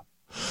saw.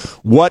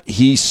 What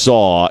he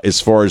saw, as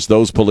far as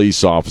those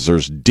police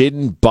officers,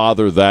 didn't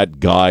bother that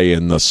guy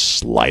in the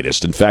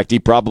slightest. In fact, he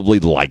probably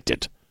liked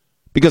it,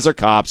 because they're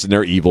cops and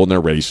they're evil and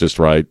they're racist,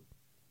 right?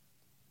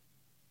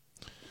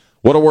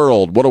 What a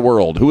world. What a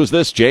world. Who is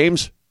this,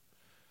 James?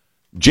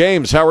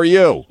 James, how are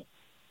you?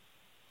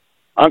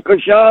 Uncle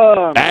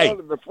Sean, hey.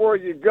 Brother, before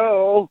you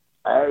go,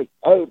 hey,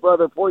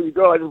 brother, before you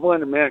go, I just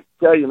wanted to,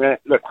 tell you,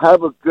 look,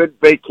 have a good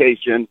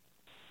vacation.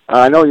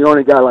 I know you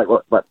only got,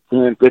 about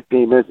 10,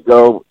 15 minutes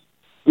ago.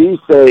 Be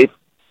safe,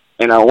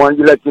 and I wanted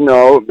to let you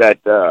know that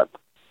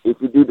if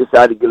you do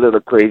decide to get a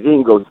little crazy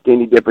and go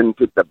skinny dipping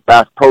into the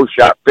Bass Pro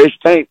Shop fish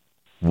tank.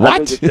 What?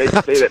 I think it's safe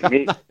to say that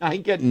me, I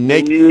get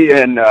naked. Me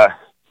and,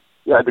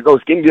 to go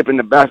skinny dip in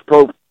the Bass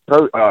Pro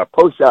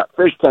Shop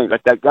fish tank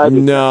like that guy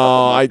did.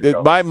 No,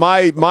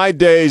 my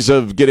days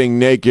of getting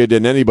naked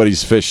in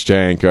anybody's fish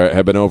tank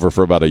have been over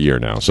for about a year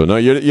now. So no,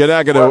 you're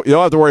not gonna. You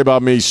don't have to worry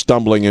about me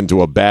stumbling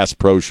into a Bass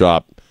Pro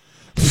Shop,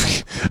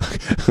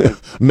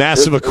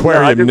 massive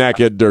aquarium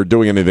naked, or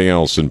doing anything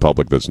else in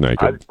public that's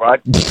naked. I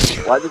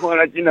just want to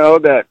let you know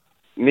that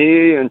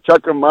me and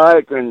Chucker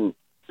Mike and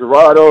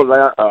Gerardo,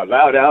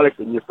 Loud Alex,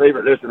 and your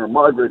favorite listener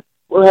Margaret,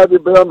 we'll have your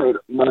bail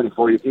money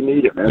for you if you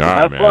need it, man. All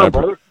right, have fun,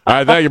 brother. All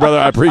right, thank you, brother.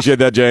 I appreciate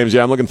that, James.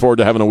 Yeah, I'm looking forward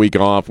to having a week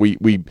off.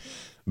 We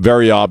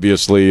very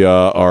obviously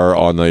are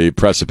on the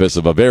precipice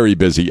of a very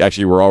busy.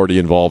 Actually, we're already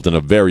involved in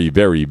a very,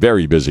 very,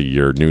 very busy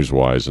year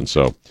news-wise, and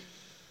so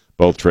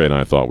both Trey and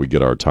I thought we'd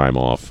get our time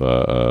off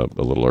a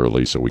little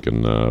early so we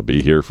can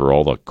be here for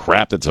all the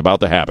crap that's about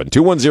to happen.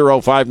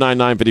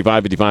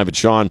 210-599-5555. It's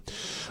Sean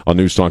on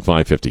News Talk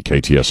 550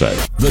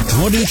 KTSA. The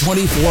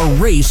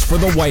 2024 race for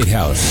the White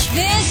House.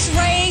 This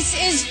race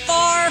is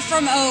far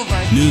from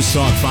over. News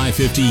Talk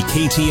 550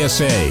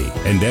 KTSA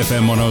and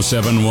FM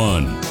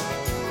 1071.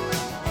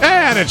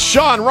 And it's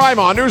Sean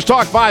Rima on News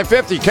Talk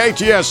 550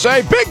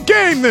 KTSA. Big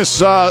game this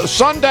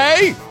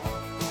Sunday.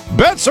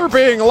 Bets are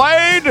being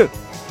laid.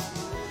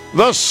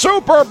 The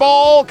Super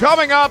Bowl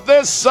coming up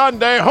this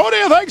Sunday. Who do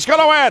you think's going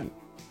to win?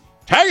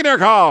 Taking your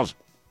calls.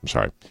 I'm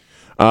sorry.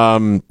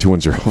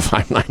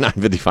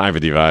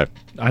 210-599-5555.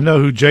 I know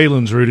who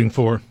Jalen's rooting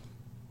for.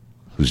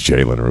 Who's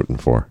Jalen rooting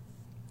for?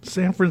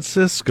 San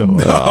Francisco.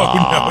 No,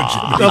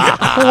 Of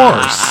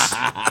course.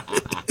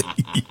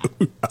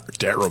 You are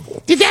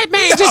terrible. Did that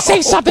man just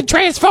say something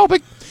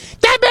transphobic?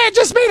 That man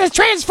just made a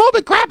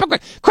transphobic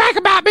crack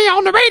about me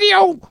on the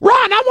radio.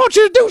 Ron, I want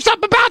you to do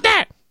something about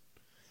that.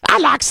 I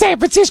like San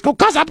Francisco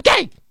because I'm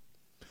gay.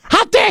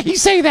 How dare he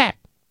say that?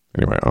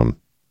 Anyway,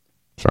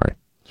 sorry.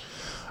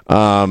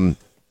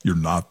 You're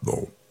not,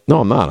 though.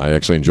 No, I'm not. I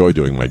actually enjoy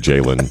doing my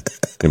Jalen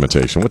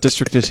imitation. What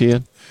district is he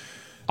in?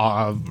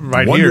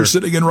 Right One here. you're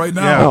sitting in right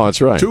now. Yeah. Oh,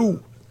 that's right.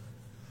 2.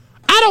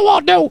 I don't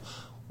want no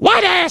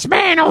white-ass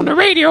man on the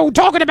radio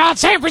talking about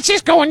San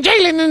Francisco and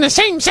Jalen in the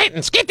same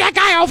sentence. Get that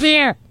guy off the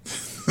air.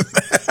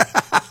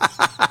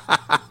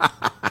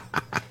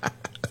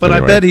 But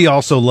anyway. I bet he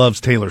also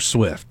loves Taylor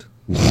Swift.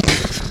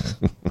 If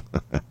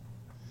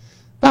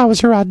I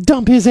was her, I'd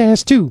dump his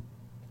ass, too.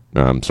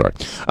 I'm sorry.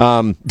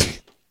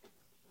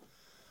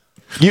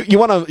 You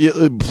want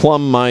to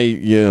plumb my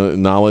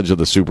knowledge of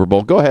the Super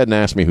Bowl? Go ahead and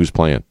ask me who's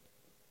playing.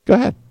 Go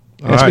ahead.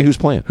 Ask me who's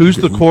playing. Who's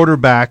the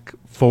quarterback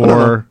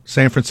for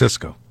San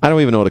Francisco? I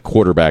don't even know what a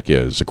quarterback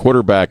is. A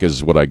quarterback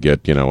is what I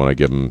get, when I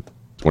give him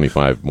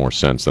 25 more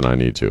cents than I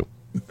need to.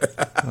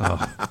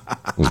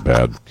 It was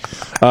bad.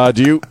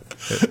 Do you?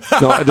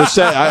 No, I just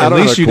said. I At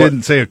don't least know you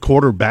didn't say a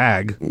quarter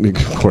bag.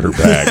 Quarter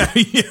bag.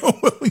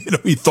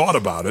 He thought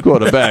about it.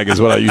 Quarter bag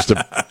is what I used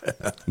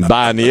to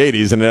buy in the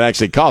 80s, and it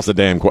actually cost a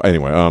damn.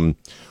 Anyway,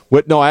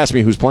 what? No, ask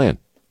me who's playing.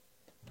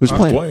 Who's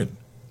playing?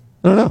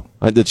 I don't know.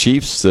 The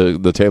Chiefs,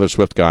 the Taylor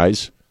Swift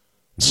guys,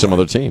 some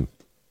other team.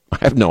 I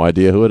have no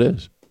idea who it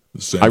is.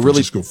 The San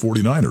Francisco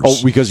 49ers.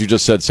 Oh, because you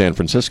just said San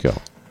Francisco.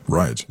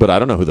 Right. But I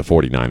don't know who the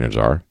 49ers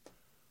are.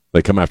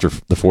 They come after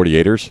the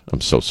 48ers?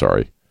 I'm so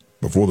sorry.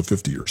 Before the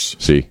 50 years.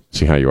 See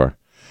how you are.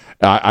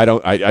 I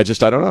don't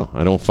know.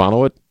 I don't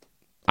follow it.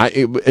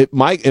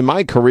 In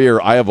my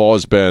career, I have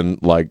always been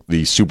like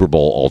the Super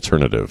Bowl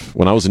alternative.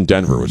 When I was in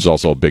Denver, which is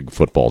also a big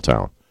football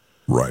town.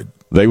 Right.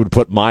 They would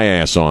put my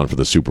ass on for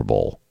the Super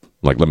Bowl.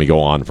 Like, let me go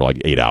on for like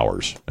 8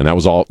 hours. And that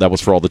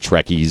was for all the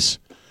Trekkies,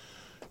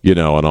 and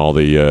all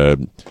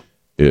the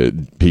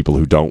people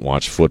who don't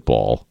watch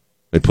football.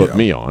 They put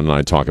me on, and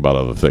I talk about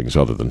other things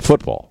other than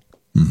football.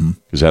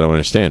 Because I don't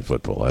understand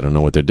football. I don't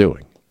know what they're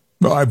doing.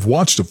 No, I've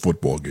watched a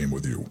football game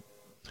with you.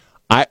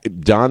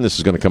 Don, this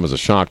is going to come as a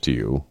shock to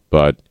you,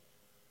 but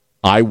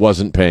I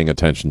wasn't paying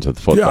attention to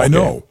the football game. Yeah,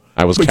 I know.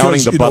 I was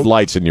counting the Bud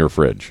Lights in your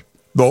fridge.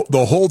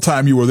 The whole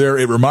time you were there,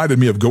 it reminded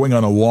me of going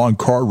on a long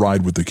car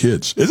ride with the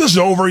kids. Is this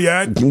over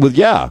yet? Well,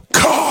 yeah.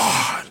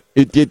 God!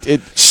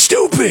 It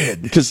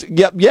stupid! Because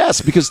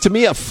to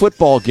me, a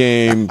football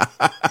game,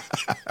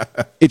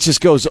 it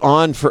just goes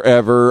on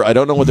forever. I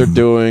don't know what they're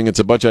doing. It's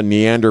a bunch of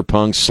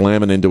Neanderpunks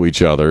slamming into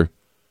each other.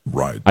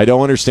 Right. I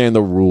don't understand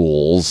the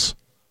rules.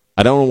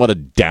 I don't know what a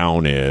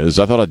down is.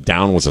 I thought a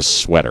down was a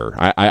sweater.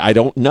 I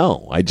don't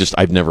know.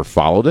 I've never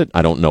followed it.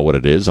 I don't know what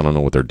it is. I don't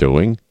know what they're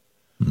doing.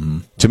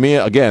 To me,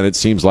 again, it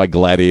seems like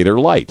Gladiator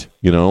Light.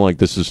 Like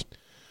this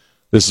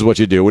is what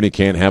you do when you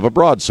can't have a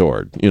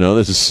broadsword.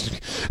 This is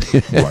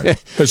right.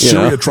 Has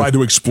Syria tried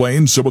to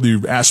explain some of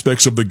the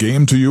aspects of the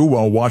game to you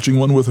while watching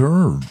one with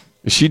her?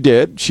 She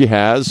did. She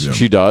has. Yeah.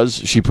 She does.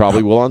 She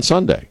probably will on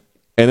Sunday.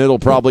 And it'll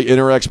probably, in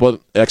her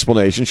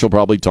explanation, she'll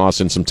probably toss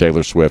in some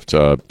Taylor Swift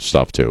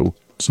stuff, too.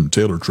 Some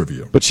Taylor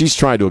trivia. But she's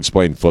trying to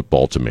explain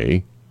football to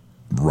me.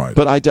 Right.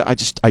 But I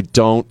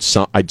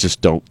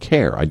just don't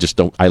care.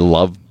 I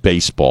love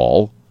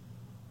baseball.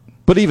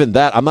 But even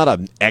that, I'm not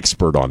an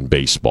expert on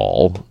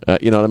baseball.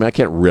 You know what I mean? I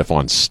can't riff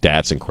on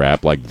stats and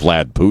crap like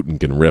Vlad Putin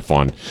can riff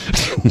on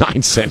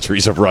 9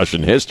 centuries of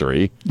Russian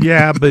history.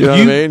 Yeah, but you know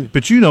what I mean?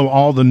 But you know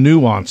all the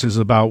nuances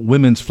about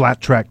women's flat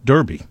track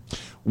derby.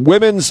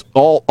 Women's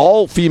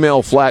all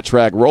female flat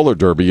track roller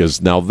derby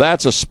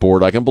that's a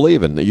sport I can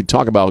believe in. You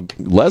talk about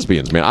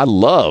lesbians, man. I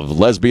love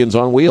lesbians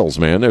on wheels,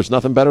 man. There's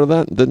nothing better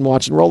than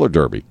watching roller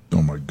derby.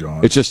 Oh my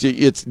God!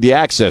 It's the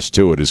access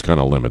to it is kind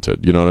of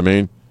limited. You know what I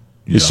mean?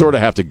 You sort of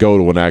have to go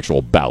to an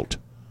actual bout,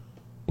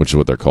 which is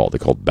what they're called. They're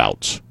called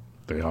bouts.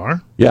 They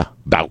are? Yeah,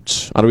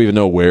 bouts. I don't even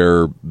know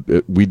where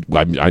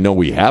I know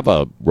we have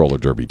a roller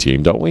derby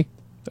team, don't we?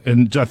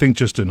 And I think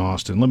just in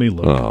Austin. Let me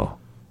look. Oh,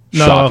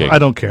 no, shocking. I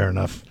don't care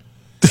enough.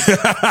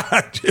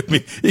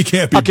 Jimmy, he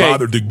can't be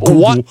bothered to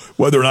Google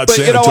whether or not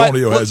San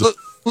Antonio has a...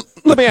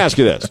 Let me ask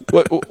you this.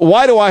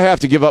 Why do I have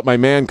to give up my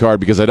man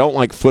card because I don't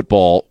like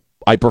football?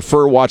 I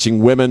prefer watching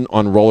women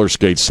on roller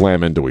skates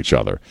slam into each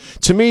other.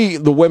 To me,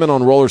 the women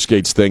on roller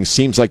skates thing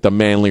seems like the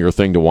manlier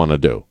thing to want to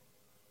do.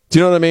 Do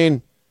you know what I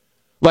mean?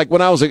 Like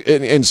when I was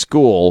in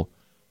school,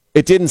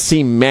 it didn't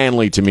seem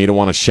manly to me to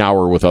want to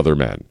shower with other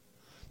men.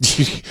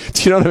 Do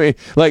you know what I mean?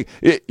 Like,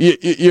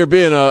 you're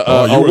being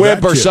a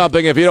wimp or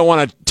something if you don't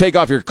want to take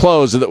off your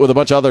clothes with a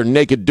bunch of other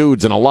naked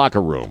dudes in a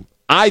locker room.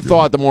 I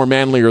thought the more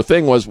manlier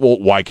thing was, well,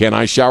 why can't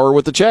I shower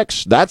with the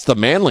chicks? That's the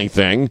manly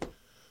thing.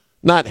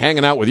 Not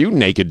hanging out with you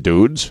naked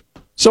dudes.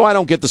 So I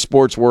don't get the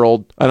sports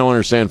world. I don't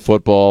understand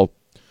football.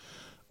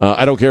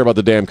 I don't care about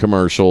the damn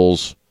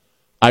commercials.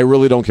 I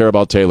really don't care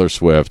about Taylor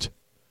Swift.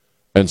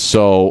 And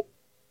so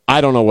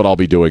I don't know what I'll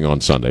be doing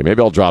on Sunday.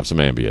 Maybe I'll drop some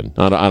Ambien.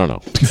 I don't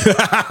know.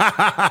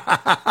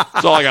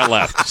 That's all I got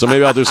left. So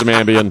maybe I'll do some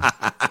Ambien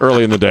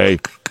early in the day.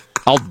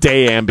 I'll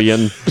day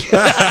Ambien.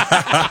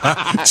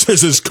 This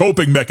is his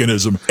coping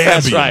mechanism. Ambien.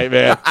 That's right,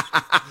 man.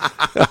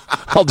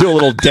 I'll do a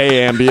little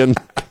day Ambien.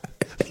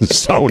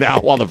 Zone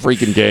out while the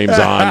freaking game's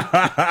on.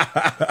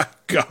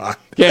 God.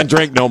 Can't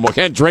drink no more.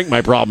 Can't drink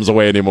my problems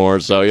away anymore.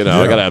 So, I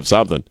got to have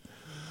something.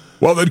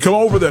 Well, then come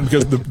over then,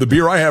 because the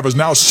beer I have is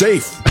now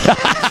safe.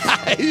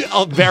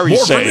 Oh, very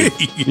More safe. for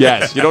me.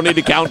 Yes, you don't need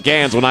to count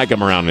cans when I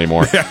come around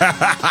anymore.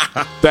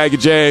 Thank you,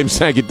 James.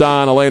 Thank you,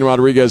 Don. Elaine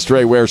Rodriguez,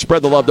 Trey Ware.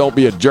 Spread the love. Don't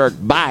be a jerk.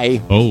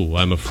 Bye. Oh,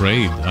 I'm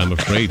afraid.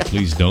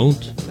 Please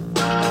don't.